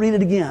tough. Let me read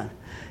it again.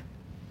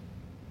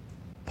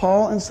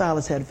 Paul and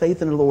Silas had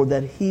faith in the Lord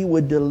that he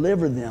would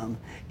deliver them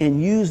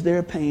and use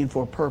their pain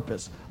for a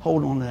purpose.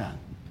 Hold on to that.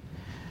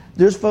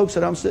 There's folks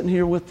that I'm sitting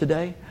here with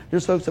today.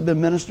 There's folks I've been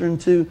ministering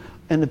to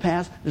in the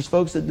past. There's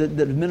folks that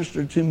have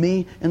ministered to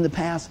me in the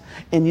past.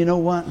 And you know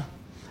what?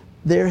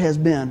 There has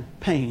been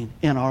pain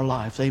in our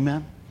lives.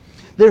 Amen?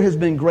 There has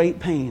been great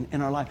pain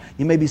in our life.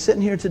 You may be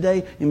sitting here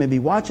today. You may be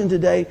watching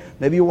today.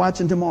 Maybe you're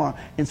watching tomorrow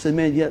and say,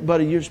 man, yeah,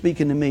 buddy, you're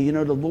speaking to me. You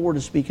know, the Lord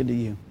is speaking to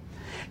you.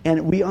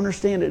 And we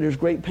understand that there's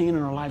great pain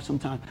in our life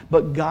sometimes.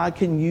 But God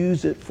can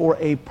use it for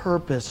a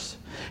purpose.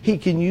 He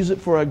can use it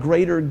for a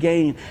greater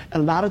gain.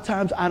 And a lot of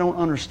times I don't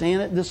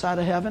understand it this side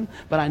of heaven,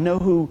 but I know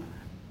who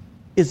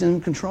is in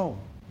control.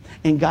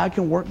 And God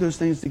can work those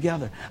things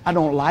together. I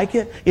don't like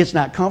it. It's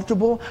not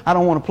comfortable. I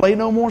don't want to play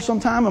no more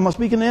sometime. Am I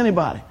speaking to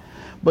anybody?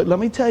 But let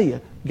me tell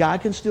you,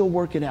 God can still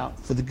work it out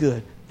for the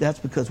good. That's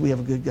because we have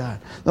a good God.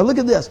 Now look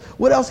at this.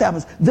 What else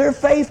happens? Their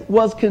faith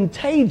was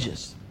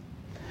contagious.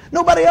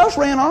 Nobody else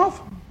ran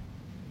off.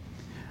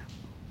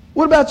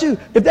 What about you?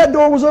 If that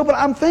door was open,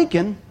 I'm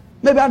thinking,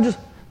 maybe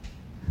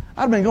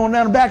I'd been going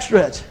down the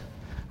backstretch,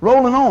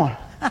 rolling on.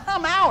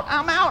 I'm out,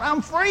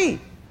 I'm free.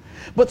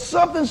 But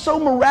something so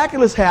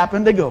miraculous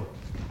happened, they go,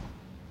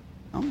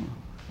 oh,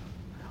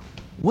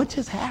 what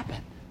just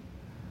happened?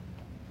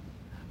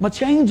 My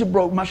chains are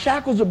broke, my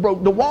shackles are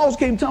broke, the walls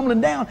came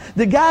tumbling down.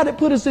 The guy that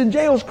put us in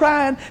jail is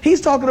crying, he's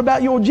talking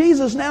about your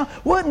Jesus now.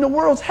 What in the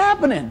world's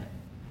happening?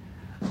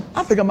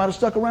 I think I might have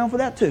stuck around for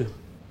that too.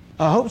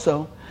 I hope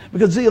so.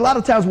 Because see, a lot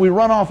of times we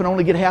run off and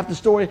only get half the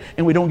story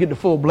and we don't get the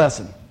full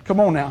blessing. Come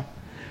on now.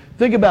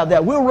 Think about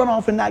that. We'll run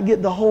off and not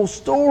get the whole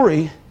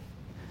story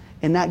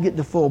and not get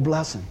the full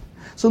blessing.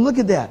 So look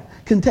at that.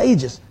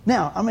 Contagious.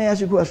 Now, I'm going to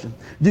ask you a question.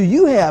 Do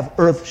you have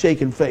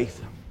earth-shaking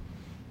faith?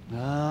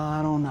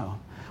 I don't know.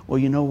 Well,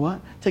 you know what?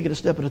 Take it a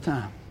step at a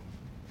time.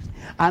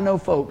 I know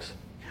folks,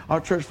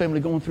 our church family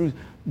going through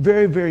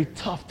very, very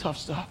tough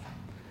stuff.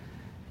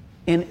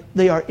 And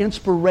they are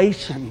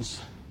inspirations.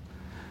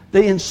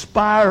 They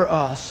inspire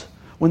us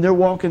when they're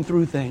walking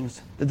through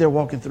things that they're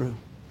walking through.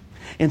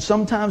 And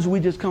sometimes we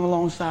just come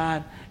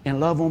alongside and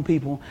love on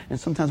people. And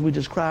sometimes we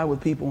just cry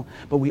with people.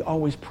 But we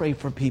always pray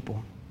for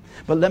people.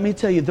 But let me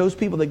tell you, those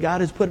people that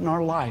God has put in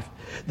our life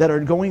that are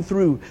going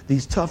through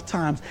these tough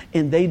times,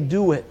 and they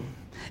do it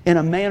in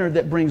a manner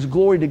that brings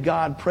glory to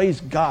God, praise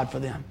God for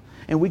them.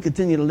 And we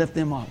continue to lift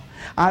them up.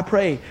 I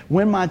pray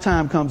when my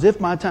time comes, if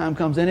my time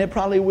comes, and it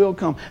probably will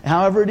come,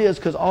 however it is,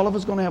 because all of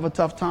us are going to have a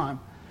tough time,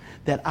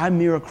 that I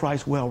mirror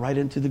Christ well right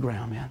into the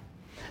ground, man.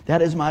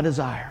 That is my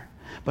desire.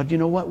 But you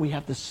know what? We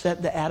have to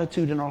set the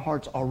attitude in our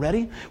hearts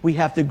already. We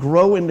have to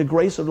grow in the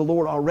grace of the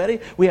Lord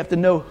already. We have to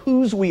know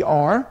whose we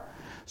are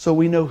so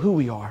we know who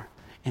we are.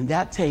 And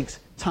that takes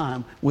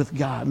time with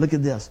God. Look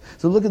at this.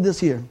 So look at this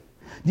here.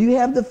 Do you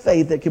have the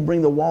faith that can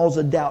bring the walls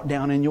of doubt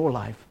down in your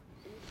life?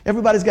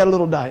 Everybody's got a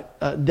little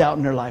doubt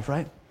in their life,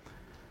 right?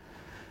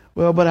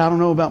 Well, but I don't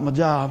know about my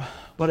job.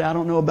 But I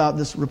don't know about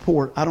this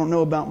report. I don't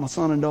know about my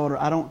son and daughter.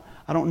 I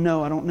don't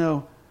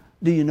know.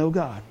 Do you know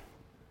God?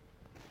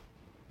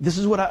 This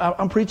is what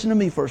I'm preaching to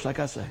me first, like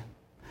I say.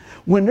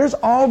 When there's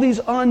all these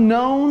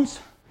unknowns,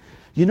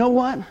 you know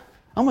what?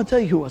 I'm going to tell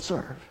you who I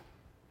serve.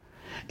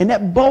 And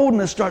that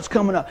boldness starts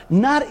coming up.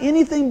 Not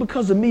anything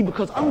because of me,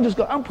 because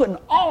I'm putting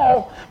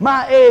all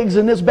my eggs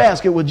in this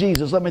basket with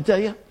Jesus, let me tell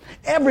you.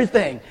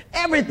 Everything,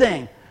 every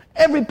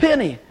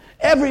penny,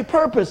 every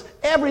purpose,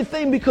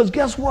 everything, because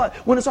guess what?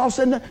 When it's all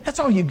said and done, that's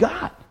all you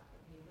got.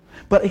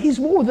 But He's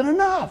more than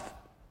enough.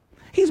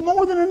 He's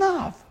more than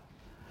enough.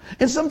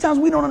 And sometimes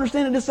we don't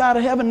understand it this side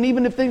of heaven, and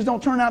even if things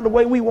don't turn out the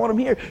way we want them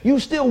here, you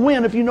still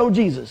win if you know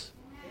Jesus.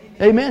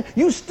 Amen.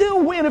 You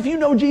still win if you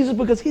know Jesus,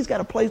 because He's got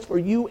a place for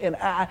you and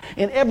I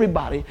and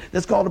everybody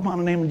that's called upon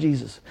the name of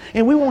Jesus.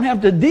 And we won't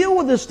have to deal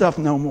with this stuff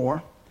no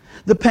more.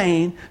 The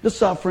pain, the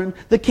suffering,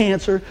 the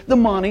cancer, the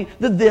money,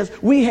 the this.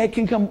 We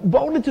can come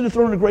boldly to the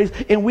throne of grace,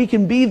 and we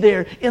can be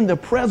there in the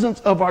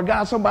presence of our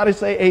God. Somebody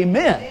say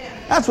amen.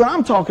 That's what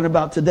I'm talking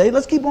about today.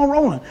 Let's keep on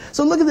rolling.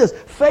 So look at this.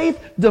 Faith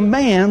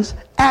demands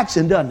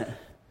action, doesn't it?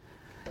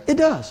 It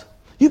does.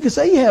 You can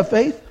say you have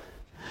faith,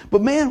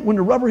 but man, when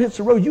the rubber hits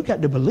the road, you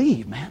got to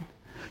believe, man.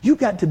 You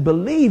got to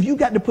believe. You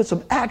got to put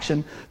some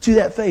action to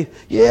that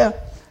faith. Yeah,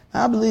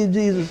 I believe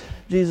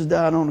Jesus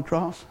died on the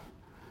cross.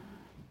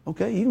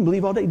 Okay, you can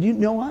believe all day. Do you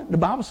know what? The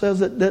Bible says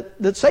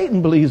that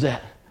Satan believes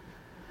that.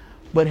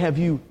 But have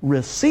you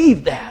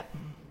received that?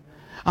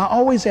 I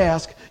always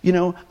ask,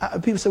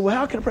 people say, well,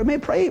 how can I pray?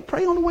 Man,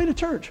 pray on the way to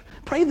church.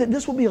 Pray that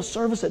this will be a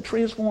service that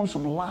transforms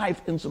some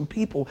life in some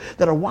people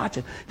that are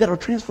watching, that will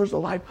transfer the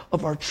life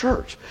of our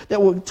church,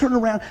 that will turn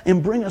around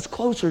and bring us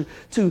closer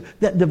to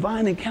that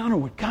divine encounter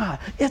with God.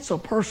 It's a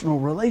personal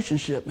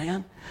relationship,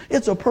 man.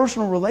 It's a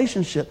personal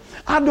relationship.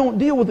 I don't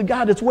deal with the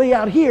God that's way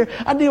out here.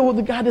 I deal with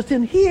the God that's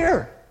in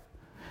here.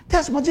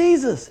 That's my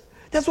Jesus.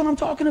 That's what I'm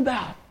talking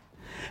about.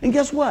 And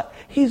guess what?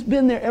 He's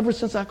been there ever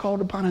since I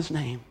called upon his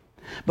name.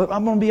 But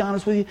I'm going to be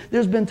honest with you.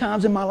 There's been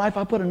times in my life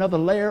I put another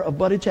layer of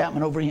Buddy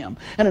Chapman over him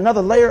and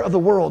another layer of the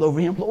world over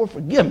him. Lord,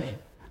 forgive me.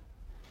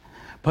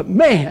 But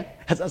man,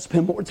 as I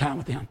spend more time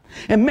with him.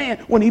 And man,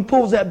 when he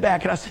pulls that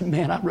back and I say,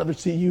 man, I'd rather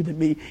see you than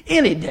me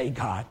any day,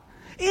 God.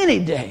 Any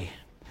day.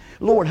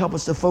 Lord, help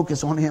us to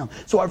focus on him.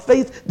 So our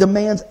faith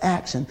demands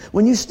action.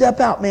 When you step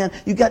out, man,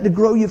 you got to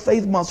grow your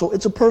faith muscle.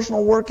 It's a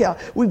personal workout.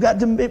 We've got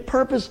to be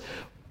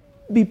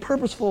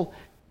purposeful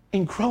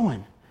in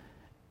growing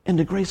in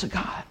the grace of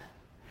God.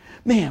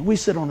 Man, we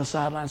sit on the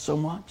sidelines so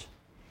much.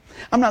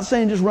 I'm not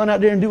saying just run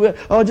out there and do it.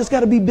 Oh, just got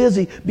to be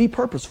busy. Be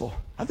purposeful.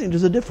 I think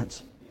there's a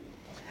difference.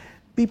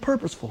 Be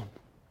purposeful.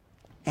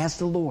 Ask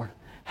the Lord,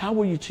 how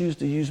will you choose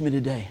to use me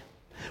today?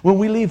 When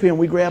we leave here and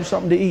we grab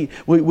something to eat,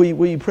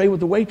 will you pray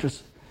with the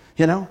waitress?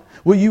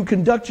 Will you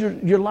conduct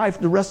your life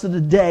the rest of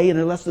the day and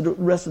the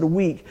rest of the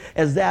week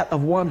as that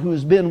of one who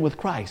has been with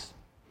Christ?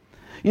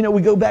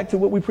 We go back to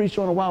what we preached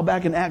on a while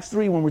back in Acts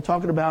 3 when we're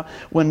talking about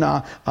when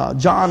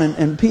John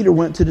and Peter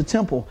went to the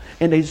temple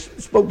and they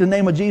spoke the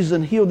name of Jesus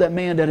and healed that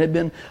man that had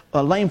been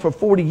lame for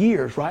 40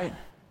 years, right?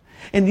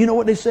 And you know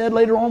what they said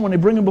later on when they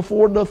bring him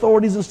before the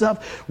authorities and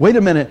stuff? Wait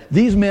a minute,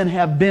 these men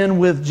have been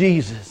with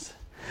Jesus.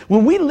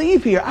 When we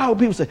leave here, I hope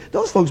people say,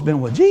 those folks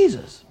been with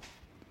Jesus.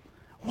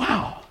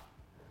 Wow.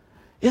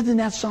 Isn't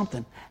that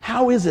something?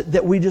 How is it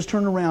that we just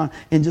turn around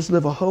and just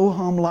live a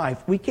ho-hum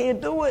life? We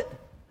can't do it.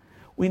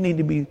 We need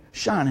to be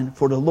shining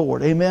for the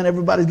Lord. Amen.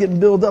 Everybody's getting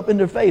built up in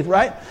their faith,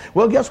 right?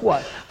 Well, guess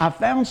what? I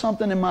found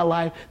something in my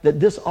life that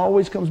this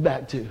always comes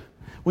back to.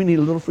 We need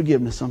a little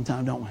forgiveness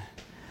sometime, don't we?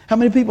 How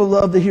many people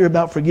love to hear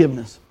about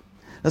forgiveness?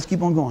 Let's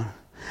keep on going.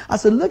 I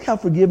said, look how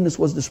forgiveness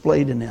was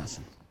displayed in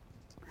this.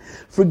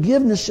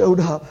 Forgiveness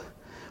showed up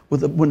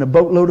when the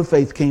boatload of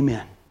faith came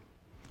in.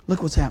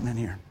 Look what's happening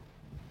here.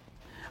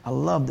 I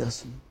love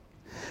this.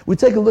 We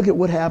take a look at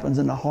what happens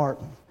in the heart,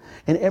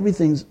 and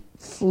everything's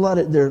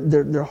flooded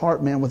their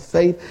heart, man, with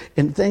faith,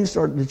 and things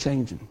started to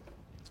change.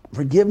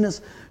 Forgiveness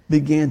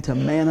began to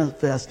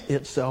manifest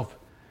itself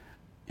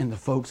in the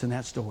folks in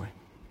that story.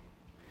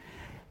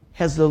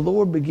 Has the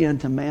Lord begun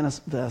to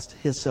manifest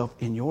himself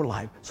in your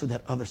life so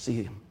that others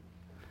see him?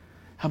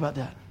 How about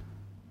that?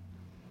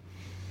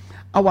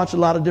 I watch a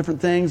lot of different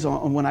things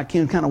when I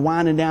can, kind of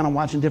winding down. I'm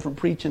watching different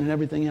preaching and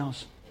everything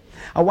else.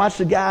 I watched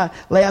a guy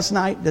last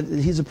night that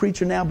he's a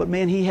preacher now, but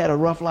man, he had a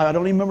rough life. I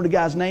don't even remember the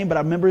guy's name, but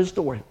I remember his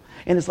story.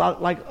 And it's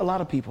like a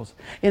lot of people's.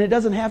 And it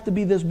doesn't have to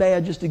be this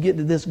bad just to get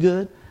to this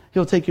good.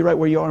 He'll take you right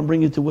where you are and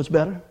bring you to what's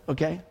better,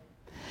 okay?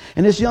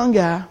 And this young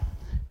guy,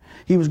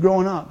 he was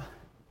growing up.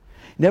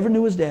 Never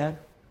knew his dad.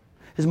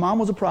 His mom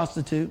was a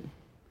prostitute.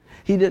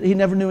 He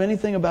never knew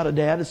anything about a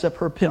dad except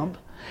her pimp.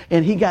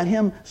 And he got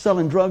him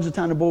selling drugs the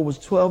time the boy was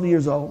 12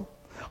 years old.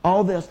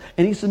 All this.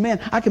 And he said, man,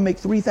 I can make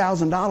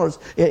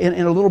 $3,000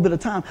 in a little bit of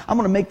time. I'm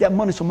going to make that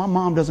money so my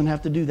mom doesn't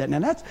have to do that. Now,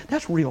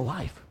 that's real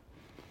life.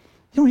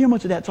 You don't hear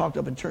much of that talked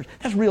up in church.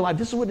 That's real life.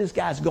 This is what this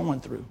guy's going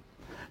through.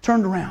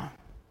 Turned around.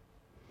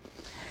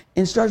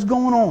 And starts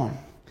going on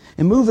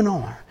and moving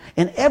on.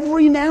 And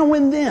every now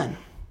and then,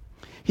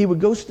 he would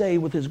go stay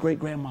with his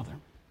great-grandmother.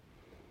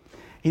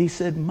 And he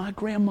said, my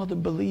grandmother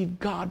believed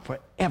God for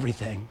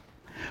everything.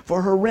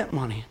 For her rent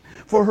money.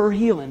 For her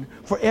healing.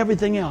 For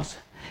everything else.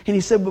 And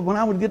he said, but when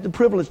I would get the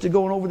privilege to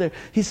going over there,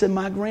 he said,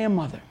 my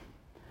grandmother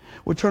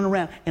would turn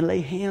around and lay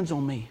hands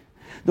on me.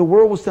 The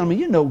world was telling me,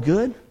 you're no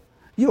good.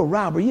 You're a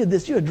robber. You're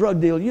this. You're a drug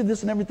dealer. You're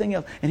this and everything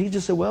else. And he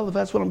just said, well, if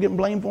that's what I'm getting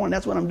blamed for and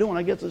that's what I'm doing,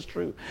 I guess it's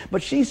true.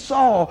 But she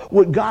saw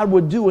what God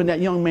would do in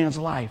that young man's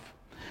life.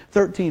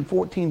 13,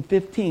 14,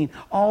 15,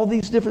 all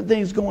these different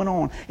things going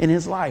on in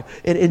his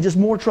life. And just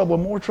more trouble,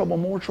 more trouble,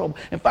 more trouble.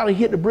 And finally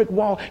hit the brick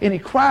wall and he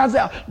cries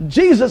out,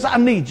 Jesus, I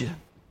need you.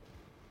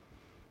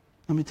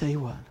 Let me tell you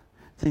what.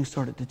 Things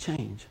started to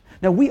change.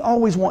 Now, we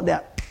always want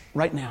that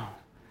right now.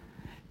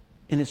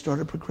 And it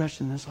started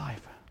progression in his life.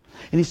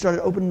 And he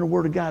started opening the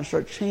Word of God,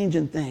 started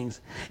changing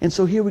things. And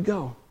so here we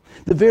go.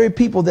 The very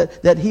people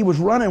that he was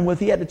running with,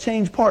 he had to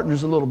change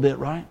partners a little bit,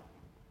 right?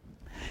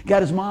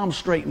 Got his mom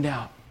straightened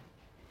out.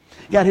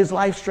 Got his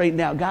life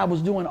straightened out. God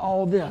was doing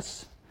all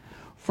this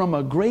from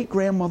a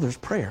great-grandmother's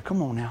prayer.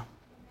 Come on now.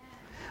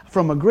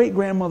 From a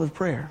great-grandmother's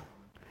prayer.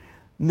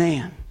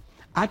 Man,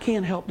 I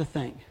can't help to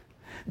think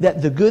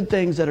that the good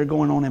things that are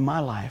going on in my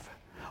life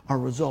are a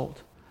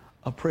result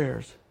of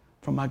prayers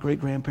from my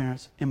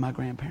great-grandparents and my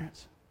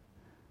grandparents.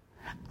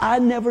 I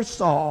never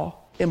saw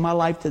in my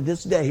life to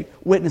this day,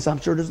 witness, I'm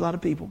sure there's a lot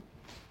of people.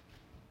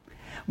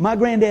 My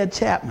granddad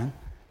Chapman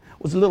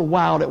was a little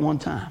wild at one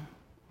time.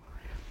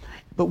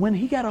 But when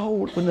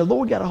the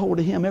Lord got a hold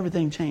of him,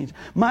 everything changed.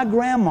 My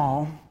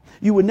grandma,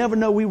 you would never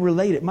know we were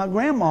related. My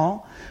grandma,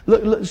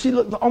 she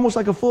looked almost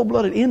like a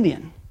full-blooded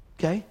Indian.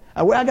 Okay?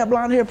 Where I got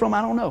blonde hair from,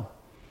 I don't know.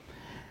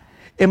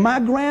 And my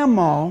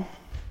grandma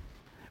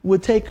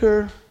would take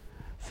her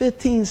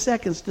 15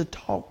 seconds to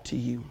talk to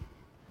you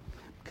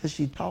because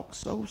she talked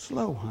so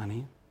slow,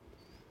 honey.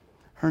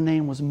 Her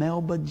name was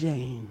Melba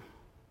Jane.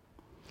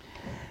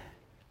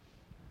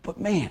 But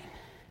man,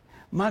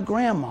 my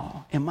grandma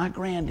and my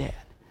granddad,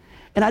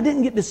 and I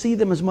didn't get to see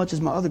them as much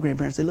as my other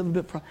grandparents. They lived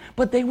a bit far,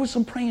 but they were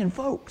some praying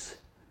folks.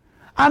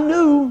 I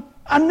knew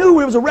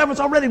it was a reverence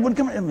already. Would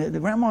come. The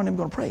grandma and them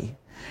going to pray.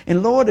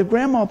 And Lord, if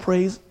grandma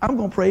prays, I'm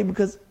going to pray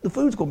because the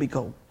food's going to be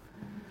cold.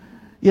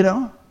 You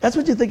know, that's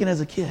what you're thinking as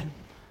a kid.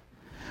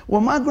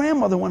 Well, my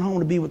grandmother went home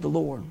to be with the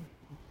Lord.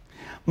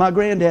 My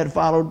granddad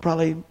followed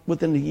probably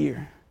within the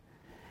year.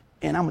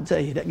 And I'm going to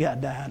tell you, that guy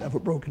died of a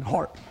broken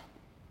heart.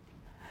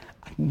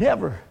 I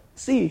never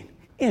see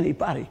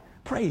anybody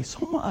pray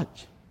so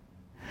much.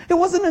 It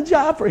wasn't a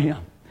job for him.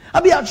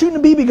 I'd be out shooting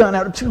a BB gun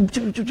out.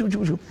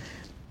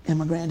 And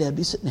my granddad would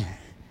be sitting there.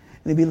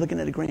 And he'd be looking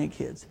at the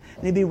grandkids.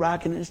 And he'd be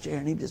rocking in his chair.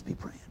 And he'd just be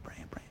praying.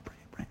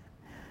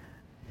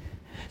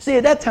 See,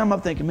 at that time,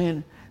 I'm thinking,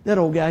 man, that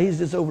old guy, he's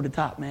just over the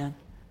top, man.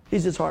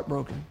 He's just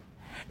heartbroken.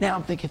 Now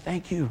I'm thinking,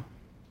 thank you.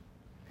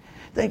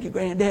 Thank you,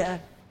 Granddad,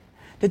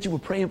 that you were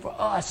praying for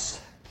us.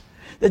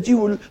 That you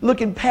were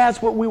looking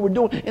past what we were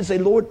doing and say,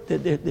 Lord,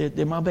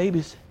 they're my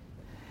babies.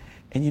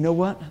 And you know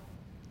what?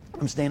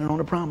 I'm standing on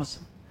the promise.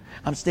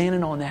 I'm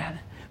standing on that.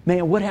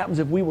 Man, what happens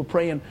if we were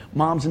praying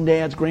moms and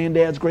dads,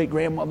 granddads,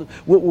 great-grandmothers?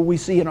 What will we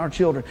see in our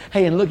children?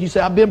 Hey, and look, you say,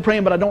 I've been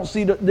praying, but I don't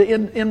see the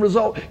end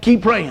result.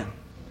 Keep praying.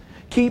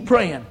 Keep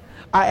praying.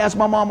 I ask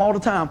my mom all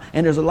the time,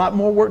 and there's a lot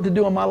more work to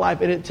do in my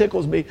life, and it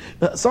tickles me.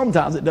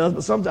 Sometimes it does,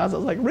 but sometimes I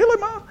was like, really,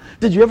 Mom?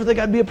 Did you ever think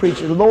I'd be a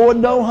preacher? Lord,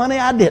 no, honey,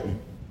 I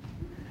didn't.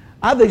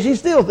 I think she's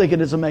still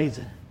thinking it's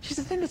amazing. She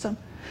said, there's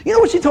something. You know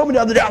what she told me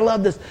the other day? I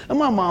love this. And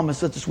my mom is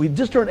such a sweet.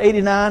 Just turned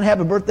 89.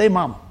 Happy birthday,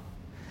 Mama.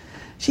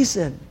 She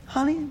said,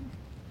 honey,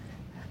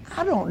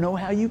 I don't know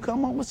how you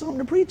come up with something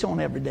to preach on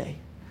every day.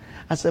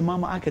 I said,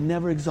 Mama, I could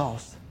never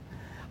exhaust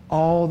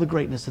all the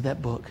greatness of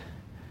that book.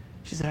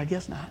 She said, I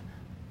guess not.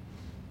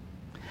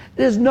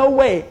 There's no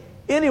way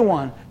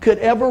anyone could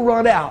ever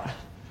run out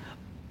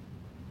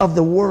of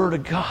the Word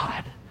of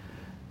God.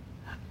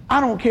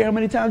 I don't care how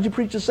many times you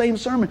preach the same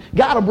sermon.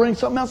 God will bring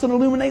something else and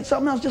illuminate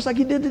something else just like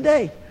He did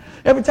today.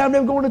 Every time they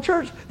were going to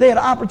church, they had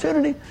an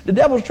opportunity. The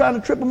devil's trying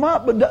to trip them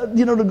up, but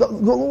the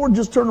Lord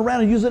just turned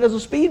around and used it as a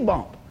speed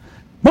bump.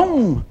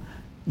 Boom!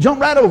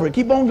 Jump right over it.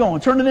 Keep on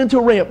going. Turn it into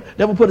a ramp.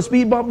 Devil put a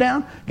speed bump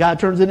down. God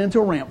turns it into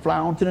a ramp. Fly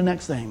on to the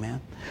next thing, man.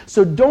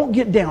 So don't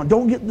get down.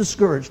 Don't get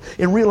discouraged.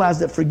 And realize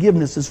that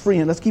forgiveness is free.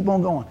 And let's keep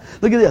on going.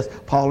 Look at this.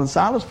 Paul and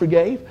Silas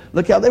forgave.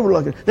 Look how they were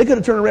looking. They could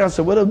have turned around and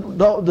said, well,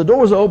 the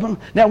door's open.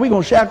 Now we're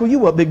going to shackle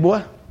you up, big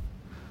boy.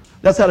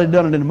 That's how they've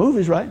done it in the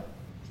movies, right?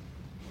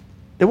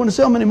 They wouldn't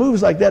sell many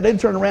movies like that. They'd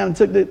turn around and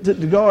took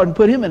the guard and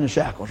put him in the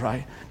shackles,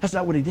 right? That's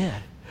not what he did.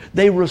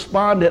 They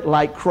responded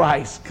like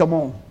Christ. Come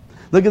on.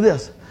 Look at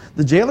this.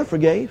 The jailer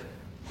forgave.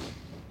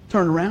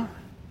 Turned around.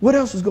 What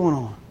else is going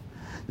on?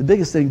 The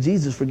biggest thing,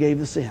 Jesus forgave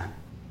the sin.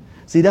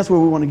 See, that's where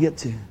we want to get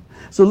to.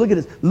 So look at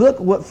this. Look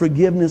what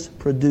forgiveness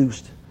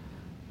produced.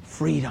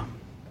 Freedom.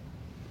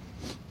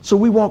 So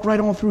we walk right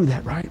on through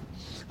that, right?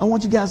 I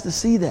want you guys to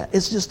see that.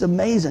 It's just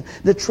amazing.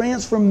 The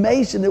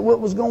transformation that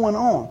what was going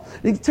on.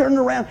 He turned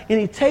around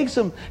and he takes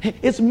them.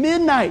 It's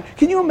midnight.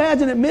 Can you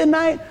imagine at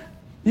midnight,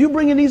 you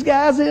bringing these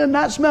guys in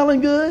not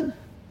smelling good?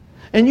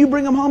 And you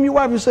bring them home, your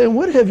wife is saying,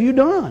 what have you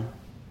done?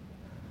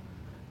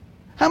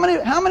 How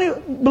many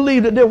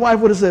believe that their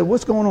wife would have said,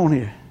 what's going on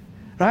here?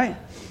 Right?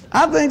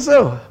 I think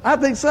so. I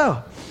think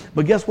so.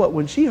 But guess what?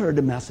 When she heard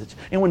the message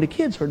and when the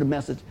kids heard the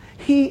message,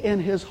 he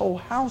and his whole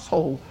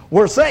household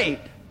were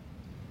saved.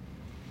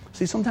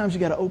 See, sometimes you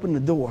got to open the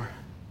door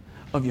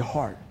of your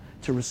heart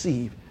to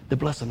receive the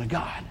blessing of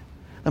God.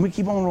 Let me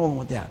keep on rolling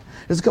with that.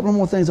 There's a couple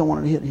more things I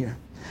wanted to hit here.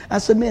 I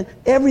said, man,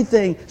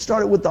 everything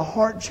started with the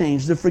heart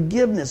change, the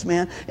forgiveness,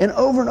 man. And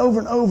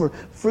over,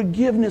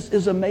 forgiveness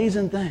is an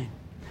amazing thing.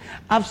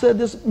 I've said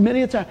this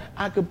many a time.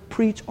 I could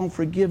preach on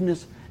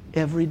forgiveness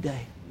every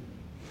day.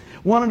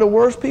 One of the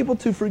worst people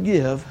to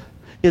forgive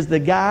is the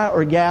guy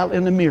or gal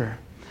in the mirror.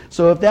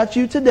 So if that's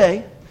you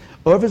today,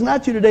 or if it's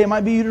not you today, it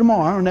might be you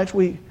tomorrow or next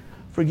week,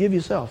 forgive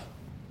yourself.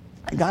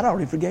 God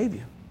already forgave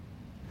you.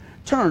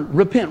 Turn,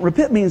 repent.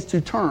 Repent means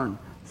to turn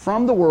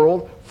from the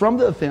world, from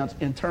the offense,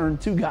 and turn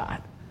to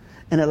God.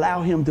 And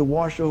allow Him to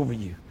wash over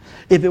you.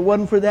 If it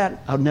wasn't for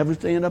that, I'd never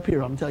stand up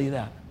here. I'm telling you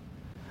that.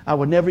 I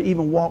would never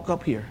even walk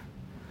up here.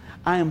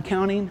 I am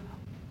counting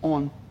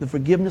on the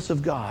forgiveness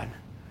of God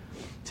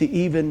to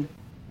even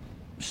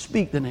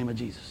speak the name of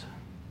Jesus.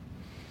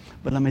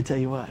 But let me tell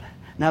you what.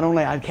 Not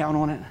only I count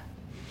on it,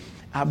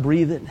 I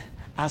breathe it,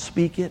 I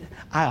speak it,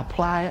 I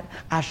apply it,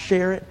 I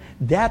share it.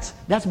 That's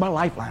my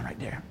lifeline right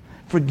there.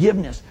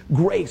 Forgiveness,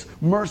 grace,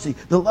 mercy,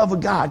 the love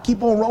of God.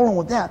 Keep on rolling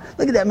with that.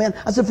 Look at that, man.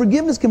 I said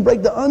forgiveness can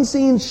break the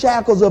unseen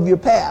shackles of your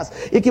past.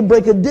 It can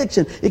break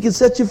addiction. It can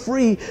set you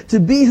free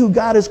to be who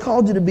God has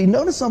called you to be.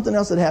 Notice something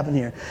else that happened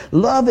here.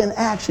 Love in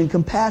action,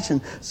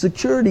 compassion,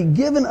 security,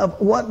 given of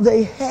what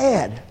they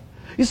had.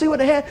 You see what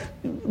they had?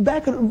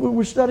 Back when we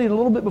were studying a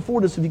little bit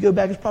before this, if you go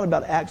back, it's probably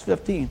about Acts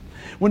 15.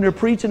 When they're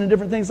preaching and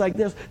different things like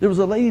this, there was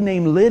a lady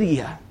named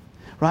Lydia.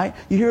 Right?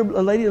 You hear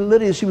a lady,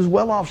 Lydia, she was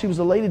well off. She was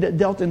a lady that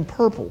dealt in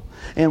purple.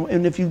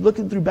 And if you're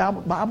looking through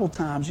Bible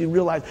times, you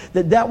realize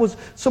that was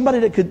somebody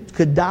that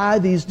could dye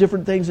these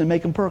different things and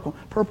make them purple.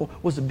 Purple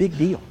was a big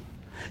deal.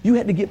 You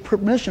had to get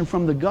permission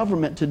from the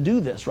government to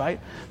do this, right?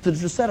 To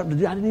set up to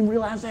do. I didn't even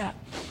realize that.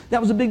 That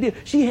was a big deal.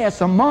 She had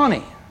some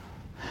money.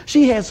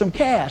 She had some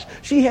cash.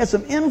 She had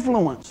some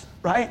influence,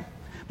 right?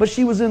 But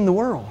she was in the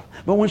world.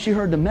 But when she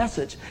heard the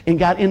message and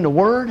got in the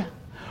Word,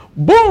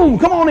 boom,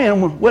 come on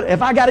in.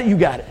 If I got it, you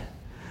got it.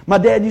 My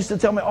dad used to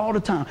tell me all the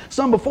time,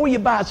 son, before you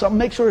buy something,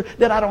 make sure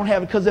that I don't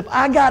have it, because if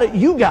I got it,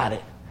 you got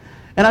it.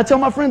 And I tell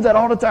my friends that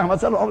all the time. I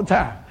tell them all the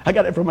time. I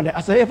got it from my dad.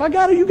 I say, hey, if I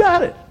got it, you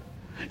got it.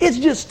 It's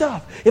just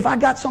stuff. If I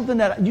got something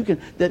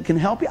that can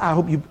help you, I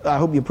hope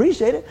you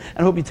appreciate it, and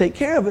I hope you take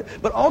care of it.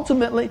 But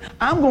ultimately,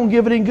 I'm going to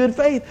give it in good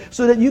faith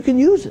so that you can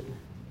use it.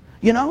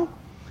 You know?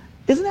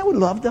 Isn't that what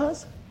love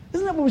does?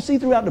 Isn't that what we see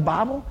throughout the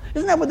Bible?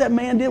 Isn't that what that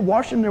man did,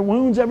 washing their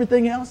wounds,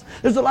 everything else?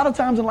 There's a lot of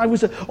times in life we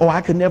say, oh,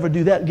 I could never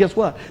do that. Guess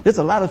what? There's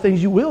a lot of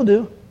things you will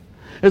do.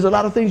 There's a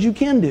lot of things you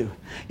can do.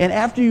 And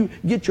after you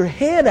get your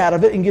head out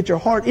of it and get your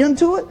heart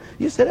into it,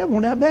 you say, that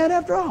wasn't that bad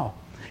after all.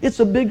 It's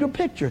a bigger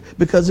picture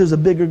because there's a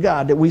bigger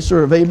God that we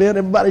serve. Amen?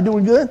 Everybody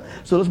doing good?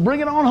 So let's bring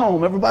it on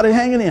home. Everybody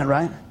hanging in,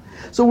 right?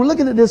 So we're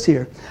looking at this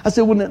here. I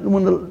said,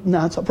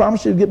 now I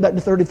promise you to get back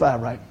to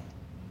 35, right?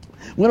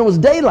 When it was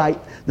daylight,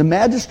 the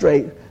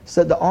magistrate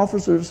sent the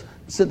officers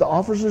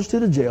to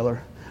the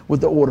jailer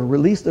with the order,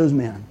 release those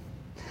men.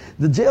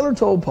 The jailer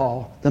told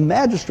Paul, the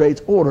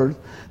magistrates ordered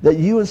that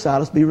you and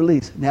Silas be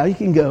released. Now you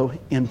can go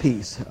in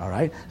peace. All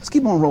right? Let's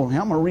keep on rolling.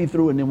 I'm going to read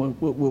through it and then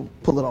we'll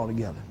pull it all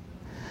together.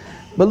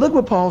 But look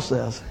what Paul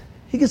says.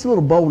 He gets a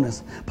little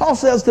boldness. Paul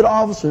says to the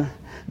officer,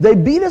 they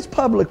beat us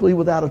publicly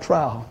without a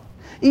trial,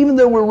 even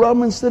though we're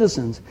Roman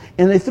citizens,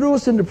 and they threw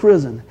us into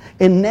prison.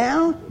 And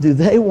now, do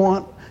they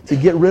want to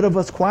get rid of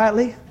us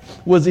quietly?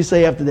 What does he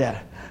say after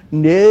that?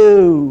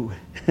 No.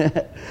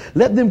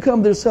 Let them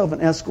come themselves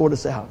and escort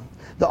us out.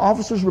 The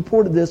officers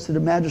reported this to the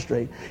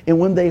magistrate, and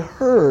when they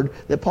heard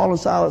that Paul and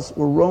Silas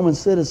were Roman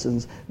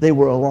citizens, they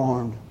were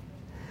alarmed.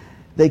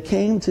 They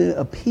came to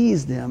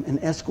appease them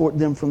and escort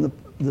them from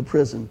the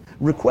prison,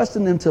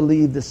 requesting them to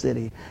leave the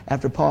city.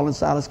 After Paul and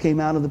Silas came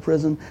out of the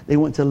prison, they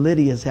went to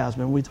Lydia's house.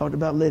 Remember we talked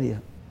about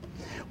Lydia,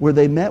 where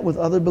they met with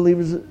other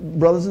believers,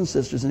 brothers and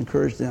sisters, and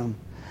encouraged them.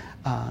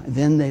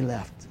 Then they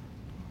left.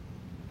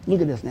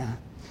 Look at this now.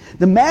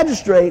 The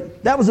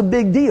magistrate, that was a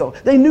big deal.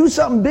 They knew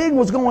something big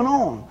was going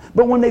on.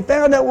 But when they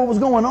found out what was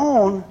going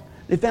on,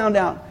 they found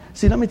out,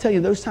 see, let me tell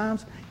you, those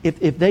times,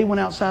 if they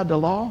went outside the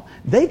law,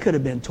 they could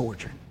have been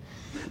tortured.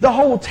 The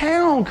whole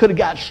town could have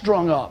got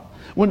strung up.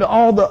 When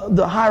all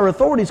the higher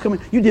authorities come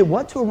in, you did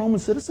what to a Roman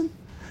citizen?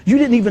 You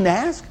didn't even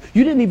ask?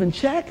 You didn't even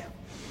check?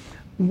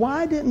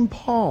 Why didn't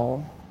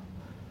Paul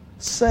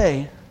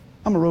say,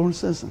 I'm a Roman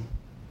citizen?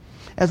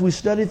 As we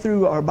studied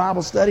through our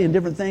Bible study and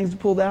different things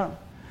pulled out,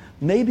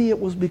 maybe it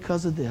was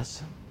because of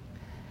this.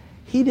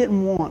 He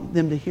didn't want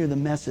them to hear the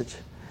message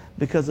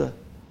because of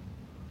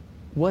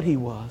what he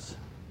was,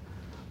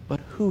 but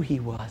who he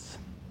was.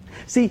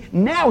 See,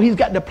 now he's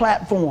got the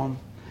platform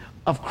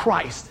of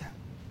Christ.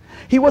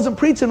 He wasn't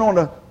preaching on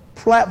the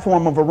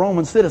platform of a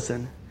Roman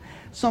citizen,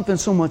 something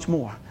so much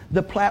more.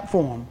 The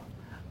platform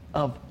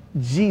of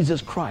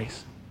Jesus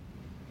Christ.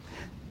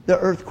 The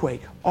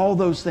earthquake, all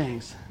those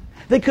things.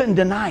 They couldn't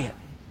deny it.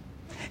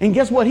 And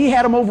guess what? He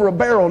had them over a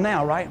barrel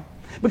now, right?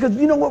 Because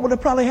you know what would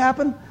have probably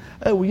happened?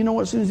 Oh, well, you know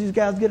what? As soon as these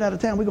guys get out of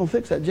town, we're going to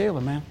fix that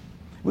jailer, man.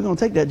 We're going to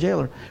take that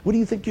jailer. What do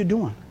you think you're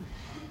doing?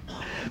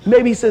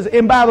 Maybe he says,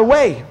 and by the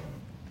way,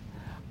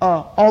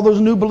 all those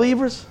new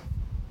believers,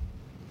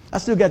 I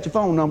still got your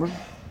phone number.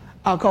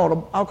 I'll call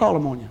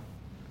them on you,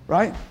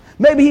 right?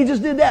 Maybe he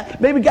just did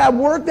that. Maybe God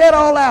worked that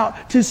all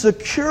out to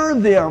secure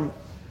them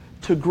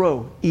to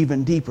grow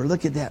even deeper.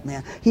 Look at that,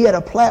 man. He had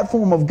a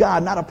platform of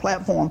God, not a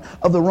platform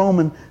of the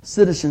Roman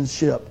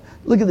citizenship.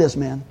 Look at this,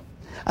 man.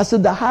 I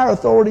said the higher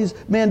authorities,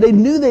 man, they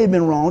knew they'd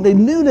been wrong. They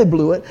knew they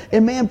blew it.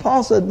 And man,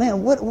 Paul said,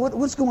 man,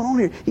 what's going on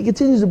here? He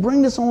continues to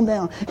bring this on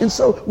down. And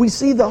so we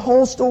see the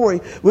whole story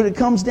when it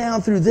comes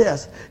down through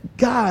this.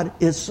 God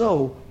is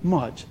so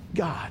much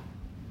God.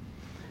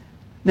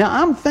 Now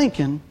I'm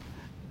thinking,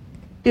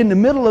 in the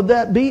middle of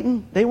that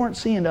beating, they weren't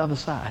seeing the other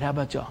side. How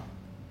about y'all?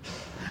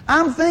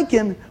 I'm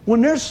thinking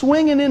when they're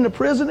swinging into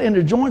prison and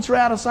their joints are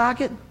out of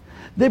socket,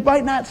 they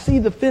might not see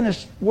the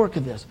finished work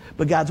of this.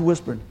 But God's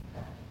whispering,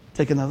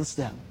 take another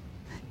step.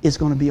 It's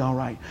going to be all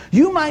right.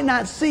 You might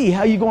not see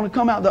how you're going to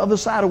come out the other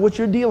side of what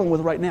you're dealing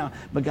with right now.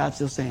 But God's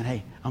still saying,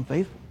 hey, I'm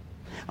faithful.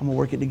 I'm going to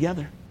work it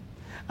together.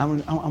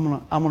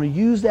 I'm going to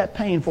use that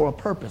pain for a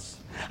purpose.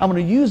 I'm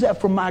going to use that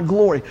for my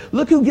glory.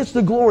 Look who gets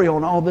the glory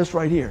on all this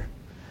right here.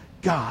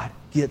 God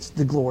gets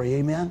the glory.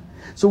 Amen?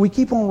 So we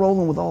keep on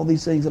rolling with all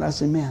these things. And I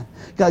say, man,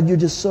 God, you're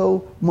just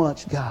so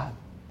much God.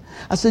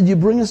 I said, you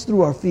bring us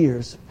through our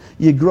fears.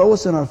 You grow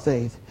us in our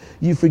faith.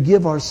 You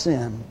forgive our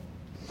sin.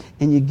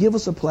 And you give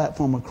us a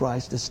platform of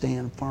Christ to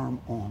stand firm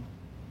on.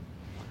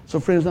 So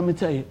friends, let me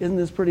tell you, isn't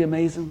this pretty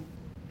amazing?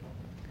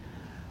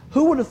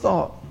 Who would have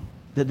thought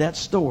that that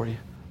story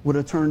would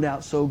have turned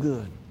out so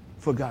good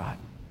for God?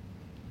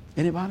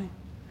 Anybody?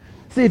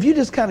 See, if you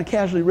just kind of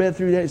casually read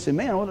through that and say,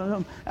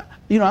 man,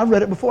 I've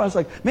read it before. I was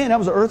like, man, that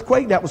was an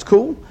earthquake. That was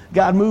cool.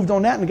 God moved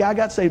on that and the guy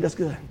got saved. That's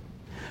good.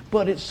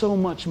 But it's so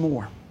much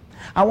more.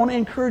 I want to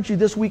encourage you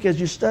this week as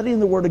you're studying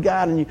the Word of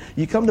God and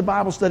you come to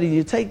Bible study and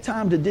you take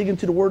time to dig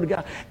into the Word of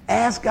God.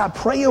 Ask God,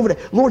 pray over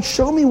that. Lord,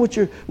 show me what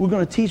we're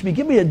going to teach me.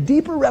 Give me a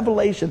deeper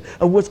revelation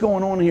of what's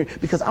going on here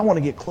because I want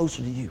to get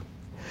closer to you.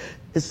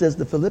 It says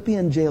the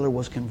Philippian jailer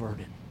was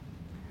converted.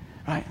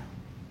 Right?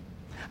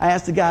 I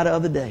asked a guy the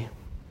other day.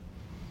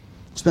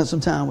 Spent some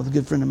time with a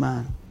good friend of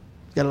mine.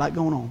 Got a lot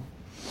going on.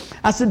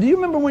 I said, do you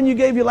remember when you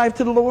gave your life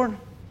to the Lord?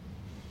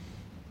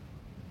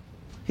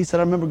 He said,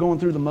 I remember going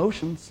through the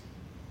motions.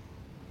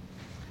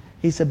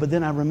 He said, but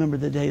then I remember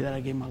the day that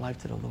I gave my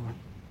life to the Lord.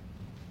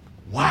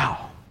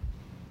 Wow.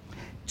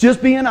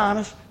 Just being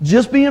honest,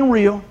 just being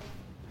real.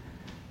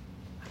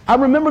 I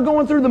remember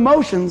going through the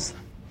motions,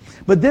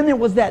 but then there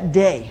was that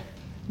day,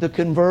 the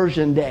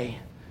conversion day.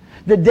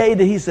 The day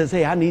that he says,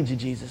 hey, I need you,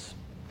 Jesus.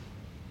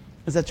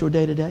 Is that your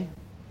day today?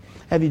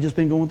 Have you just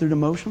been going through the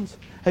motions?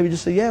 Have you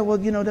just said, yeah, well,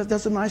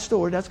 that's a nice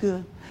story. That's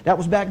good. That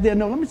was back then.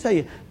 No, let me tell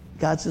you,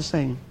 God's the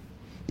same.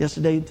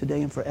 Yesterday,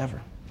 today, and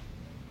forever.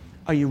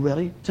 Are you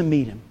ready to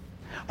meet Him?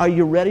 Are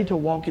you ready to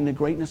walk in the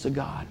greatness of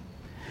God?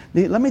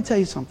 Let me tell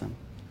you something.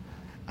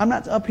 I'm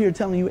not up here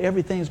telling you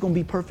everything's going to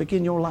be perfect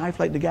in your life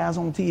like the guys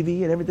on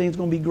TV and everything's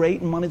going to be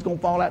great and money's going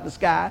to fall out the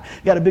sky.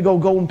 You got a big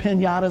old golden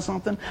pinata or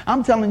something.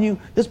 I'm telling you,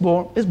 this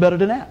boy is better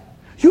than that.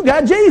 You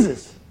got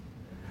Jesus.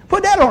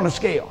 Put that on a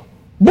scale.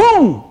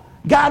 Boom!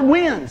 God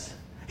wins.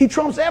 He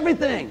trumps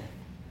everything.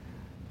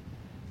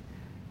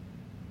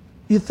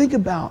 You think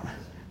about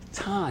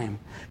time.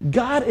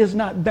 God is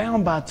not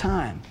bound by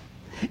time.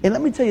 And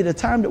let me tell you, the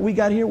time that we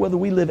got here, whether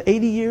we live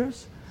 80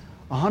 years,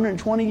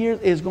 120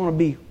 years, is going to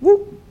be,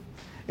 whoop,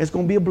 it's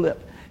going to be a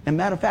blip. And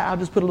matter of fact, I'll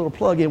just put a little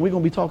plug in. We're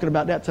going to be talking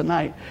about that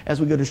tonight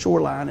as we go to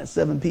Shoreline at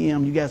 7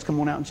 p.m. You guys come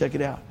on out and check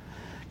it out.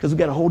 Because we've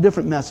got a whole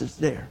different message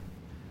there.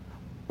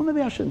 Well,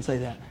 maybe I shouldn't say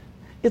that.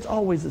 It's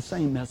always the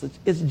same message.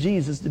 It's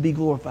Jesus to be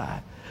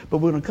glorified. But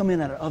we're going to come in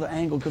at another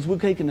angle because we're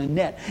taking a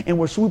net and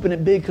we're swooping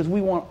it big because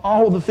we want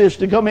all the fish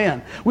to come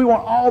in. We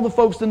want all the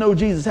folks to know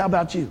Jesus. How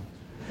about you?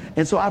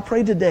 And so I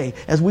pray today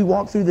as we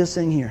walk through this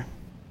thing here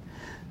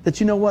that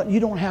you know what? You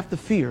don't have to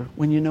fear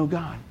when you know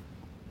God.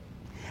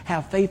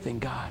 Have faith in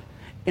God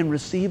and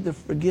receive the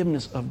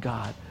forgiveness of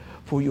God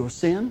for your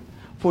sin,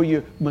 for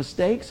your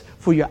mistakes,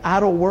 for your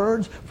idle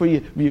words, for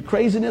your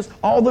craziness,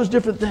 all those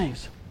different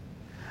things.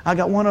 I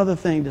got one other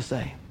thing to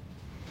say.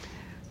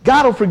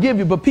 God will forgive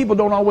you, but people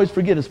don't always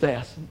forget as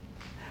fast.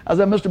 I was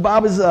at Mr.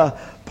 Bobby's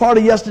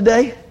party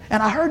yesterday,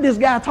 and I heard this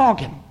guy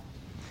talking.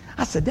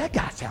 I said, that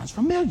guy sounds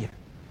familiar.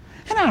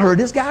 And I heard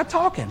this guy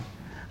talking.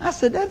 I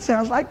said, that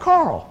sounds like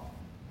Carl.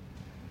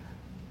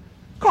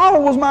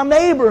 Carl was my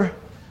neighbor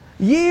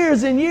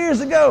years and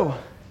years ago.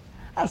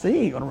 I said,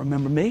 he ain't going to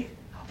remember me.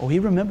 Oh, he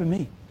remembered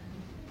me.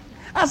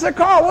 I said,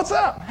 Carl, what's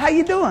up? How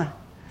you doing?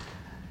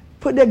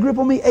 Put that grip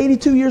on me,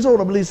 82 years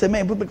old, I believe. He said,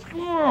 man,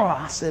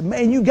 I said,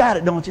 man, you got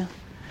it, don't you?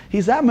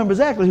 He said, I remember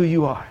exactly who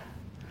you are.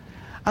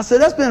 I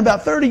said, that's been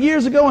about 30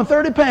 years ago and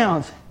 30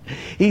 pounds.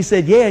 He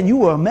said, yeah, and you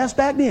were a mess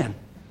back then.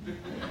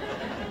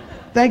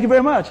 Thank you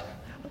very much.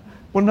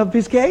 Want another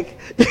piece of cake?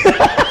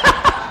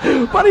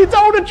 But he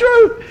told the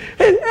truth.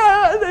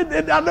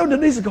 And I know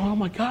Denise is going, oh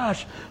my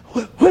gosh,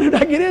 what did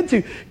I get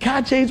into?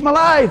 God changed my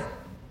life.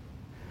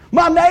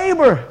 My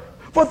neighbor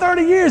for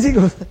 30 years, he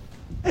goes,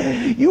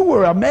 you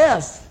were a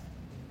mess.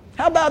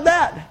 How about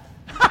that?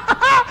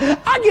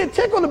 I get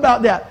tickled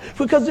about that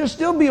because there's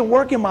still being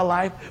work in my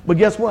life. But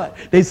guess what?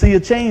 They see a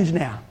change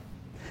now.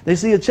 They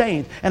see a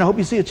change. And I hope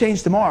you see a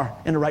change tomorrow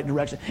in the right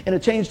direction. And a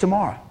change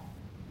tomorrow.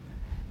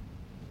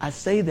 I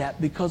say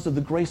that because of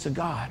the grace of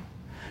God.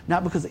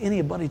 Not because of any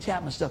of Buddy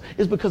Chapman stuff.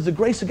 It's because of the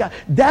grace of God.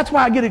 That's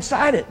why I get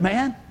excited,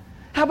 man.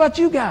 How about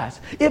you guys?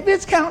 If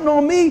it's counting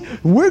on me,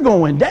 we're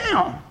going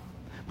down.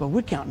 But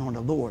we're counting on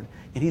the Lord.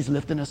 And He's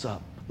lifting us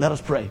up. Let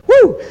us pray.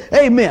 Woo!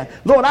 Amen.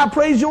 Lord, I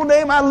praise your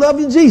name. I love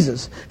you,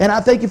 Jesus. And I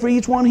thank you for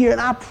each one here.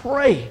 And I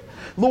pray,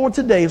 Lord,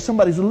 today, if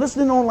somebody's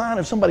listening online,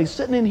 if somebody's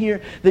sitting in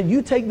here, that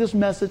you take this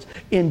message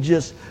and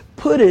just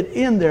put it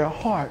in their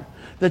heart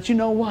that you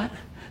know what?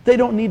 They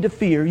don't need to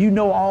fear. You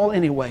know all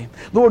anyway.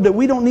 Lord, that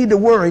we don't need to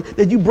worry,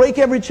 that you break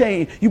every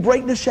chain. You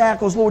break the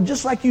shackles, Lord,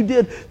 just like you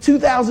did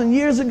 2,000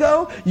 years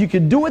ago. You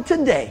can do it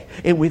today.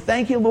 And we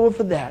thank you, Lord,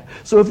 for that.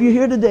 So if you're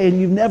here today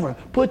and you've never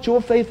put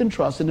your faith and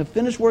trust in the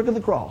finished work of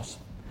the cross,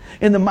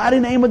 in the mighty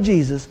name of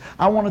Jesus,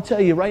 I want to tell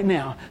you right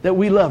now that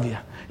we love you.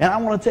 And I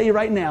want to tell you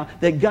right now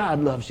that God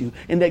loves you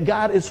and that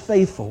God is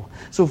faithful.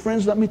 So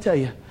friends, let me tell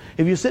you,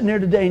 if you're sitting there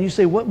today and you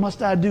say, what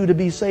must I do to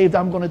be saved?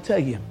 I'm going to tell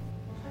you.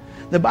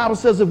 The Bible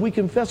says if we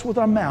confess with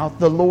our mouth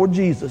the Lord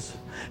Jesus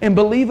and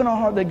believe in our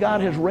heart that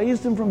God has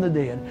raised him from the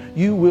dead,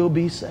 you will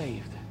be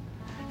saved.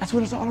 That's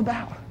what it's all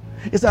about.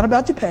 It's not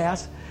about your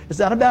past. It's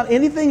not about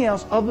anything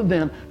else other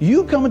than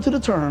you coming to the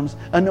terms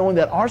and knowing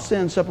that our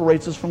sin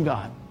separates us from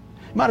God.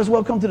 You might as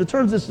well come to the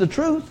terms. It's the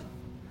truth.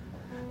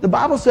 The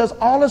Bible says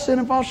all have sinned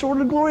and fall short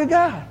of the glory of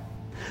God.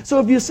 So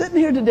if you're sitting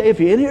here today, if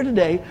you're in here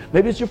today,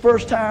 maybe it's your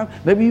first time,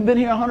 maybe you've been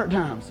here 100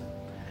 times,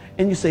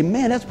 and you say,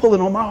 man, that's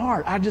pulling on my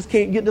heart. I just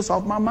can't get this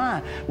off my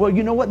mind. Well,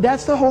 you know what?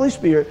 That's the Holy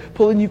Spirit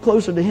pulling you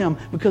closer to him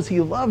because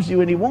he loves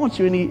you and he wants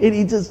you and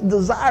he just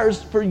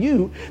desires for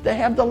you to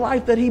have the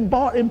life that he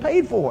bought and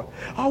paid for.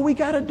 All we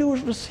got to do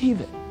is receive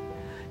it.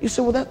 You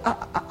say, well,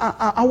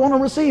 I want to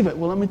receive it.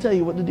 Well, let me tell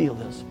you what the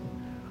deal is.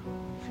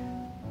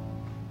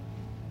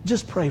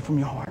 Just pray from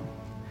your heart.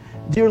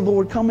 Dear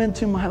Lord, come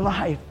into my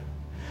life.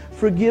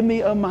 Forgive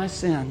me of my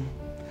sin.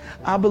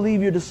 I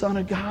believe you're the Son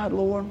of God,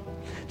 Lord.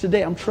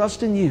 Today I'm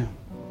trusting you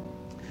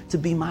to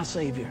be my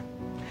Savior.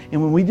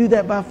 And when we do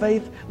that by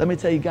faith, let me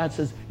tell you, God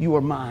says, you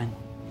are mine.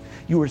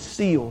 You are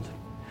sealed.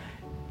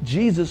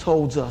 Jesus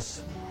holds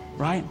us,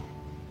 right?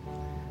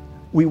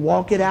 We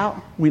walk it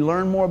out. We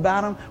learn more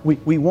about him.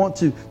 We want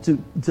to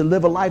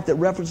live a life that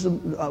references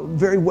him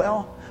very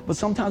well. But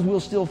sometimes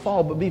we'll still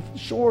fall. But be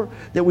sure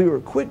that we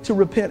were quick to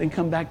repent and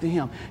come back to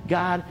him.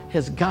 God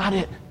has got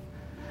it.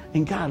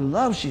 And God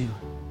loves you.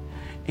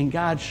 And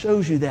God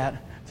shows you that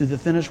through the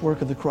finished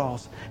work of the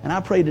cross. And I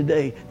pray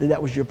today that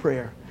that was your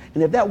prayer.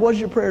 And if that was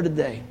your prayer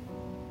today,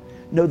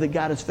 know that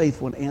God is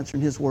faithful in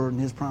answering his word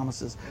and his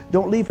promises.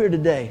 Don't leave here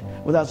today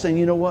without saying,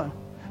 you know what?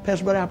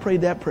 Pastor Buddy, I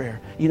prayed that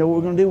prayer. You know what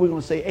we're going to do? We're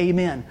going to say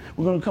amen.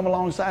 We're going to come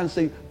alongside and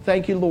say,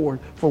 thank you, Lord,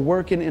 for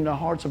working in the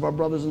hearts of our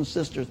brothers and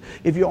sisters.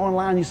 If you're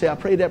online, you say, I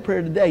prayed that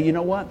prayer today. You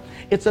know what?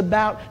 It's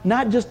about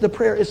not just the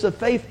prayer, it's the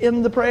faith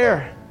in the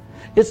prayer.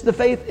 It's the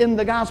faith in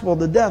the gospel,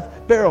 the death,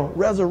 burial,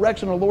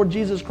 resurrection of the Lord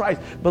Jesus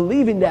Christ.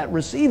 Believing that,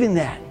 receiving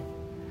that.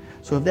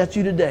 So if that's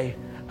you today,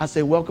 I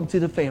say welcome to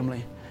the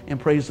family and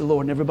praise the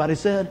Lord. And everybody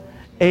said,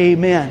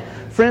 amen.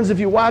 Friends, if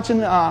you're watching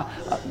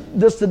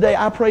this today,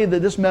 I pray that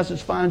this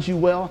message finds you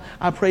well.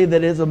 I pray that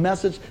it is a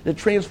message that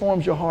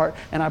transforms your heart.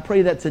 And I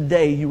pray that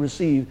today you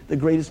receive the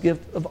greatest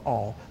gift of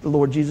all, the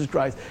Lord Jesus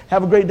Christ.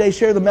 Have a great day.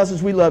 Share the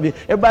message. We love you.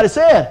 Everybody said,